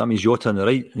tomorrow, but that means Jota on the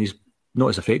right, and he's not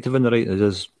as effective on the right as he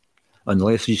is on the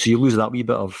left. So you lose that wee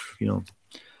bit of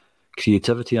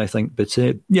creativity, I think. But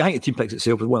I think the team picks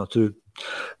itself with one or two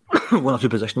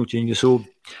positional changes. So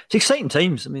it's exciting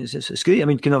times. I mean, it's great. I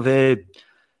mean, kind of,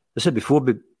 I said before,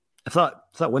 but if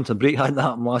that winter break hadn't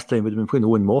happened last time, we'd have been playing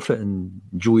Owen Moffat and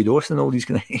Joey Dawson and all these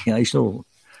kind of guys,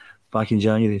 back in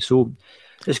January. So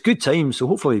it's good times. So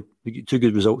hopefully we get two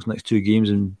good results next two games,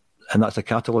 and that's a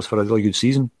catalyst for a really good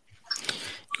season.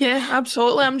 Yeah,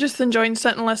 absolutely. I'm just enjoying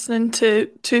sitting and listening to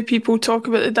two people talk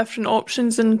about the different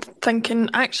options and thinking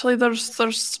actually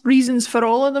there's reasons for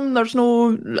all of them. There's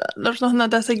nothing I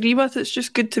disagree with. It's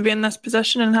just good to be in this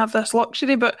position and have this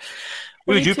luxury. But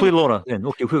Who would you play, Laura? Then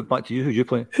okay, back to you. Who would you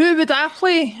play? Who would I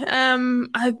play?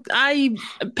 I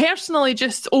personally,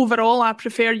 just overall, I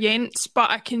prefer Jens, but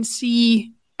I can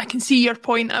see your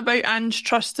point about Ange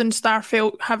trusting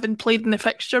Starfelt having played in the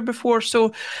fixture before.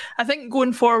 So I think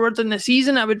going forward in the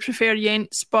season, I would prefer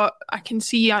Jens, but I can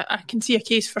see a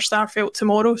case for Starfelt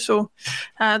tomorrow. So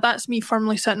that's me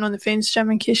firmly sitting on the fence,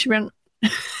 Jim. In case you weren't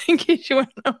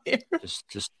aware.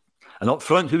 Just and up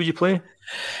front, who would you play?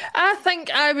 I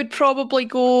think I would probably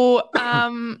go.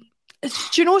 Do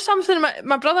you know something?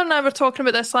 My brother and I were talking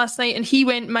about this last night, and he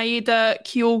went Maeda,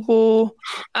 Kyogo,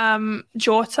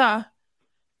 Jota.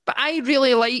 But I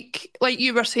really like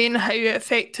you were saying, how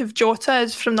effective Jota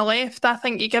is from the left. I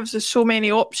think he gives us so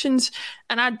many options,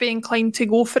 and I'd be inclined to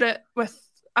go for it with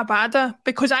Abada,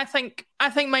 because I think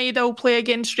Maeda will play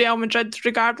against Real Madrid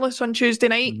regardless on Tuesday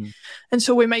night, and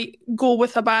so we might go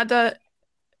with Abada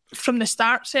from the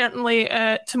start, certainly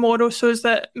tomorrow, so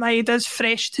that Maeda's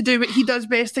fresh to do what he does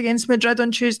best against Madrid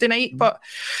on Tuesday night. But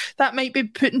that might be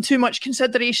putting too much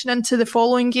consideration into the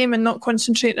following game and not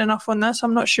concentrating enough on this.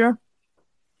 I'm not sure.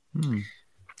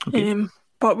 Okay.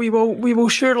 But we will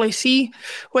surely see.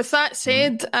 With that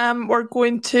said, we're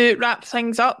going to wrap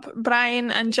things up.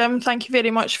 Brian and Jim, thank you very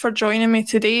much for joining me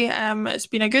today. It's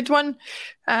been a good one.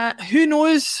 Who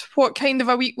knows what kind of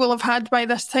a week we'll have had by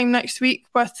this time next week,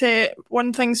 but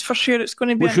one thing's for sure, it's going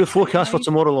to be... What's your forecast for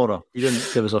tomorrow, Laura? You didn't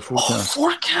give us a forecast.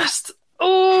 Forecast?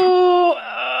 Do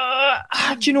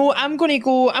you know, I'm going to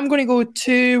go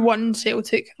 2-1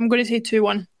 Celtic. I'm going to say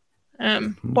 2-1.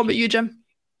 What about you, Jim?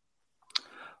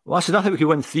 Well, I think we could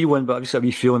win 3-1, but I've just got a wee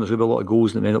feeling there's going to be a lot of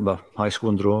goals and it may end up a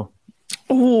high-scoring draw.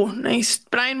 Oh, nice.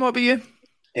 Brian, what about you?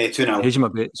 2-0. Hedging my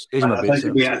bets. I think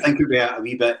it'll be a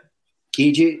wee bit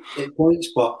cagey at points,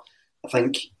 but I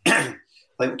think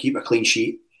we keep a clean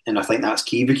sheet, and I think that's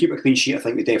key. If we keep a clean sheet, I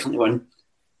think we definitely win.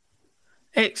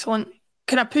 Excellent.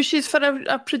 Can I push you for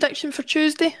a prediction for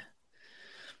Tuesday?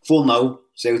 4-0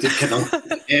 Celtic.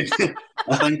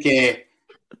 I think...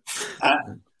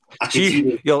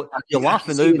 You're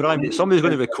laughing now, Brian, but somebody's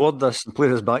going to record this and play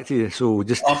this back to you, so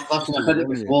just... Listen, I've heard it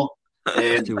before.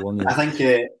 I think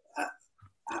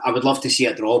I would love to see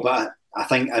a draw, but I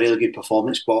think a really good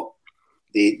performance, but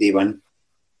they win.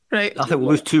 Right. I think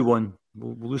we'll lose 2-1.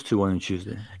 We'll lose 2-1 on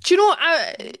Tuesday. Do you know,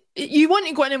 you want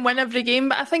to go in and win every game,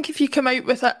 but I think if you come out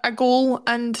with a goal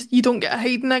and you don't get a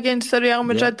hiding against the Real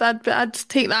Madrid, I'd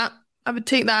take that. I would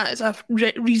take that as a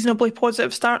reasonably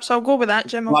positive start, so I'll go with that,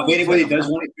 Jim. Well, if anybody does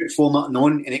want to put 4-0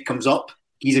 on and it comes up,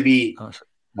 he's a wee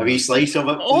slice of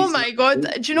it. Oh my God!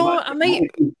 Do you know what?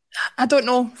 I don't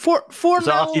know. 4-0. Is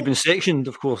that after you've been sectioned,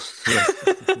 of course? Yeah.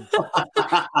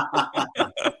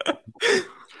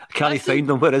 Can he find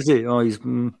him? Where is he? Oh, he's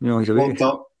away.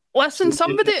 Listen,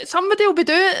 somebody will be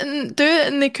doing it,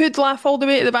 and they could laugh all the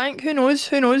way to the bank. Who knows?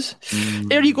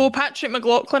 There you go, Patrick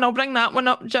McLaughlin. I'll bring that one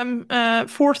up, Jim.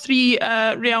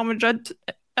 4-3 Real Madrid,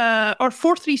 or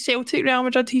 4-3 Celtic Real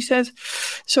Madrid. He says.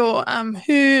 So,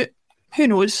 who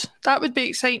knows? That would be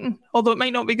exciting, although it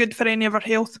might not be good for any of our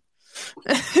health.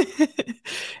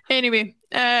 Anyway,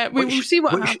 we will see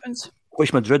what happens.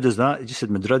 Which Madrid is that? You just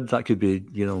said Madrid. That could be,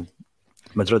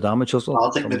 Madrid amateurs.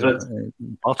 I'll take Madrid.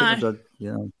 Madrid,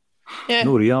 yeah.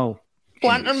 No Real.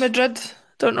 Blanter Madrid.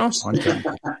 Don't know. But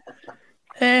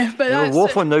we're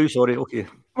waffling now, sorry. Okay.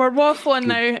 We're waffling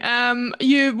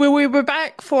now. We'll be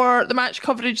back for the match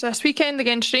coverage this weekend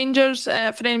against Rangers.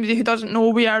 For anybody who doesn't know,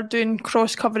 we are doing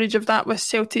cross coverage of that with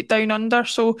Celtic Down Under.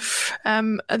 So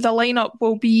the lineup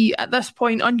will be at this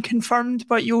point unconfirmed,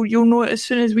 but you'll know it as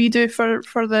soon as we do for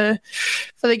the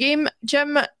game.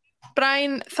 Jim,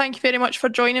 Brian, thank you very much for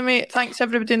joining me. Thanks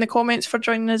everybody in the comments for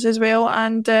joining us as well,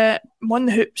 and won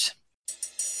the hoops.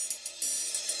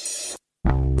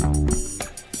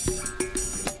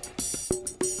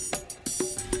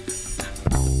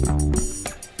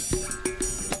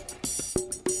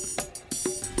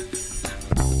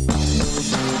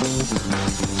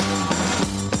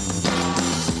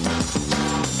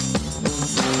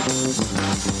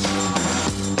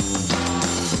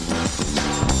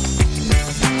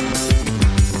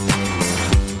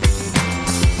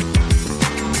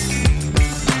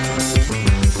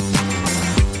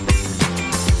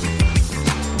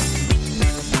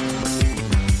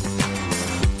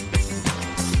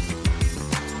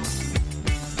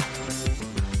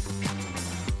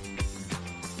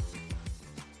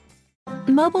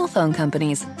 Mobile phone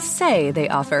companies say they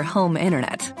offer home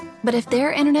internet. But if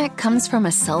their internet comes from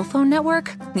a cell phone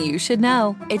network, you should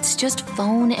know. It's just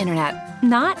phone internet,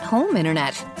 not home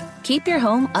internet. Keep your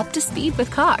home up to speed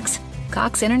with Cox.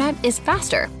 Cox internet is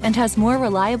faster and has more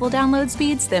reliable download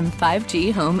speeds than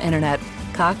 5G home internet.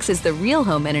 Cox is the real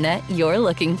home internet you're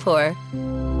looking for.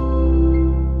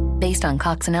 Based on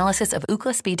Cox analysis of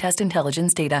Ookla speed test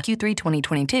intelligence data Q3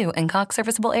 2022 and Cox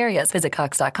serviceable areas. Visit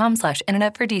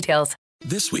cox.com/internet for details.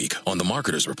 This week on The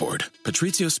Marketer's Report,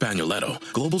 Patrizio Spagnoletto,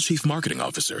 Global Chief Marketing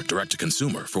Officer,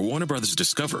 Direct-to-Consumer for Warner Brothers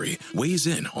Discovery, weighs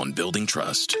in on building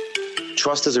trust.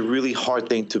 Trust is a really hard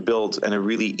thing to build and a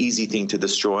really easy thing to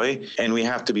destroy, and we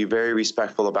have to be very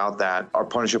respectful about that. Our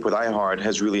partnership with iHeart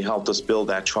has really helped us build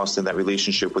that trust and that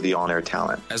relationship with the on-air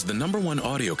talent. As the #1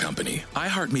 audio company,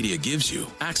 iHeartMedia gives you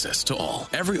access to all.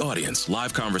 Every audience,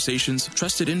 live conversations,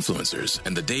 trusted influencers,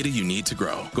 and the data you need to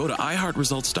grow. Go to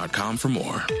iHeartResults.com for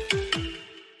more.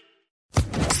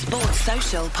 Sports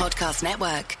Social Podcast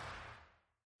Network.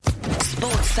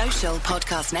 Sports Social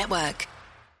Podcast Network.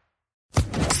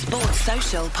 Sports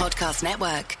Social Podcast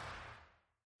Network.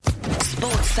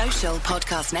 Sports Social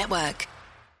Podcast Network.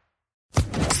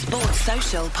 Sports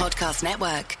Social Podcast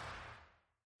Network.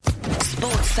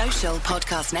 Sports Social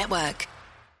Podcast Network.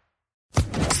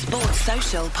 Sports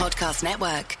Social Podcast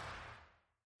Network.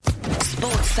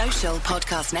 Sports Social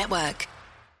Podcast Network.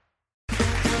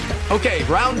 Okay,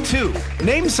 round 2.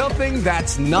 Name something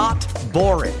that's not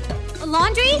boring. A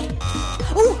laundry?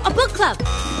 Ooh, a book club.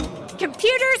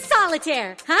 Computer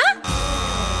solitaire, huh?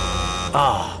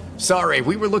 Ah, sorry,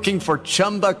 we were looking for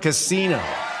Chumba Casino.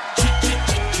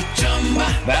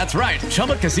 That's right,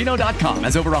 ChumbaCasino.com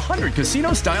has over 100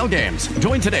 casino-style games.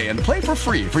 Join today and play for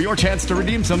free for your chance to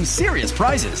redeem some serious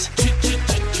prizes.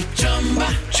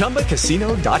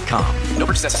 ChumbaCasino.com. No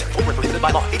purchase necessary. Void where prohibited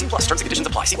by law. 18+ terms and conditions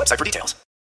apply. See website for details.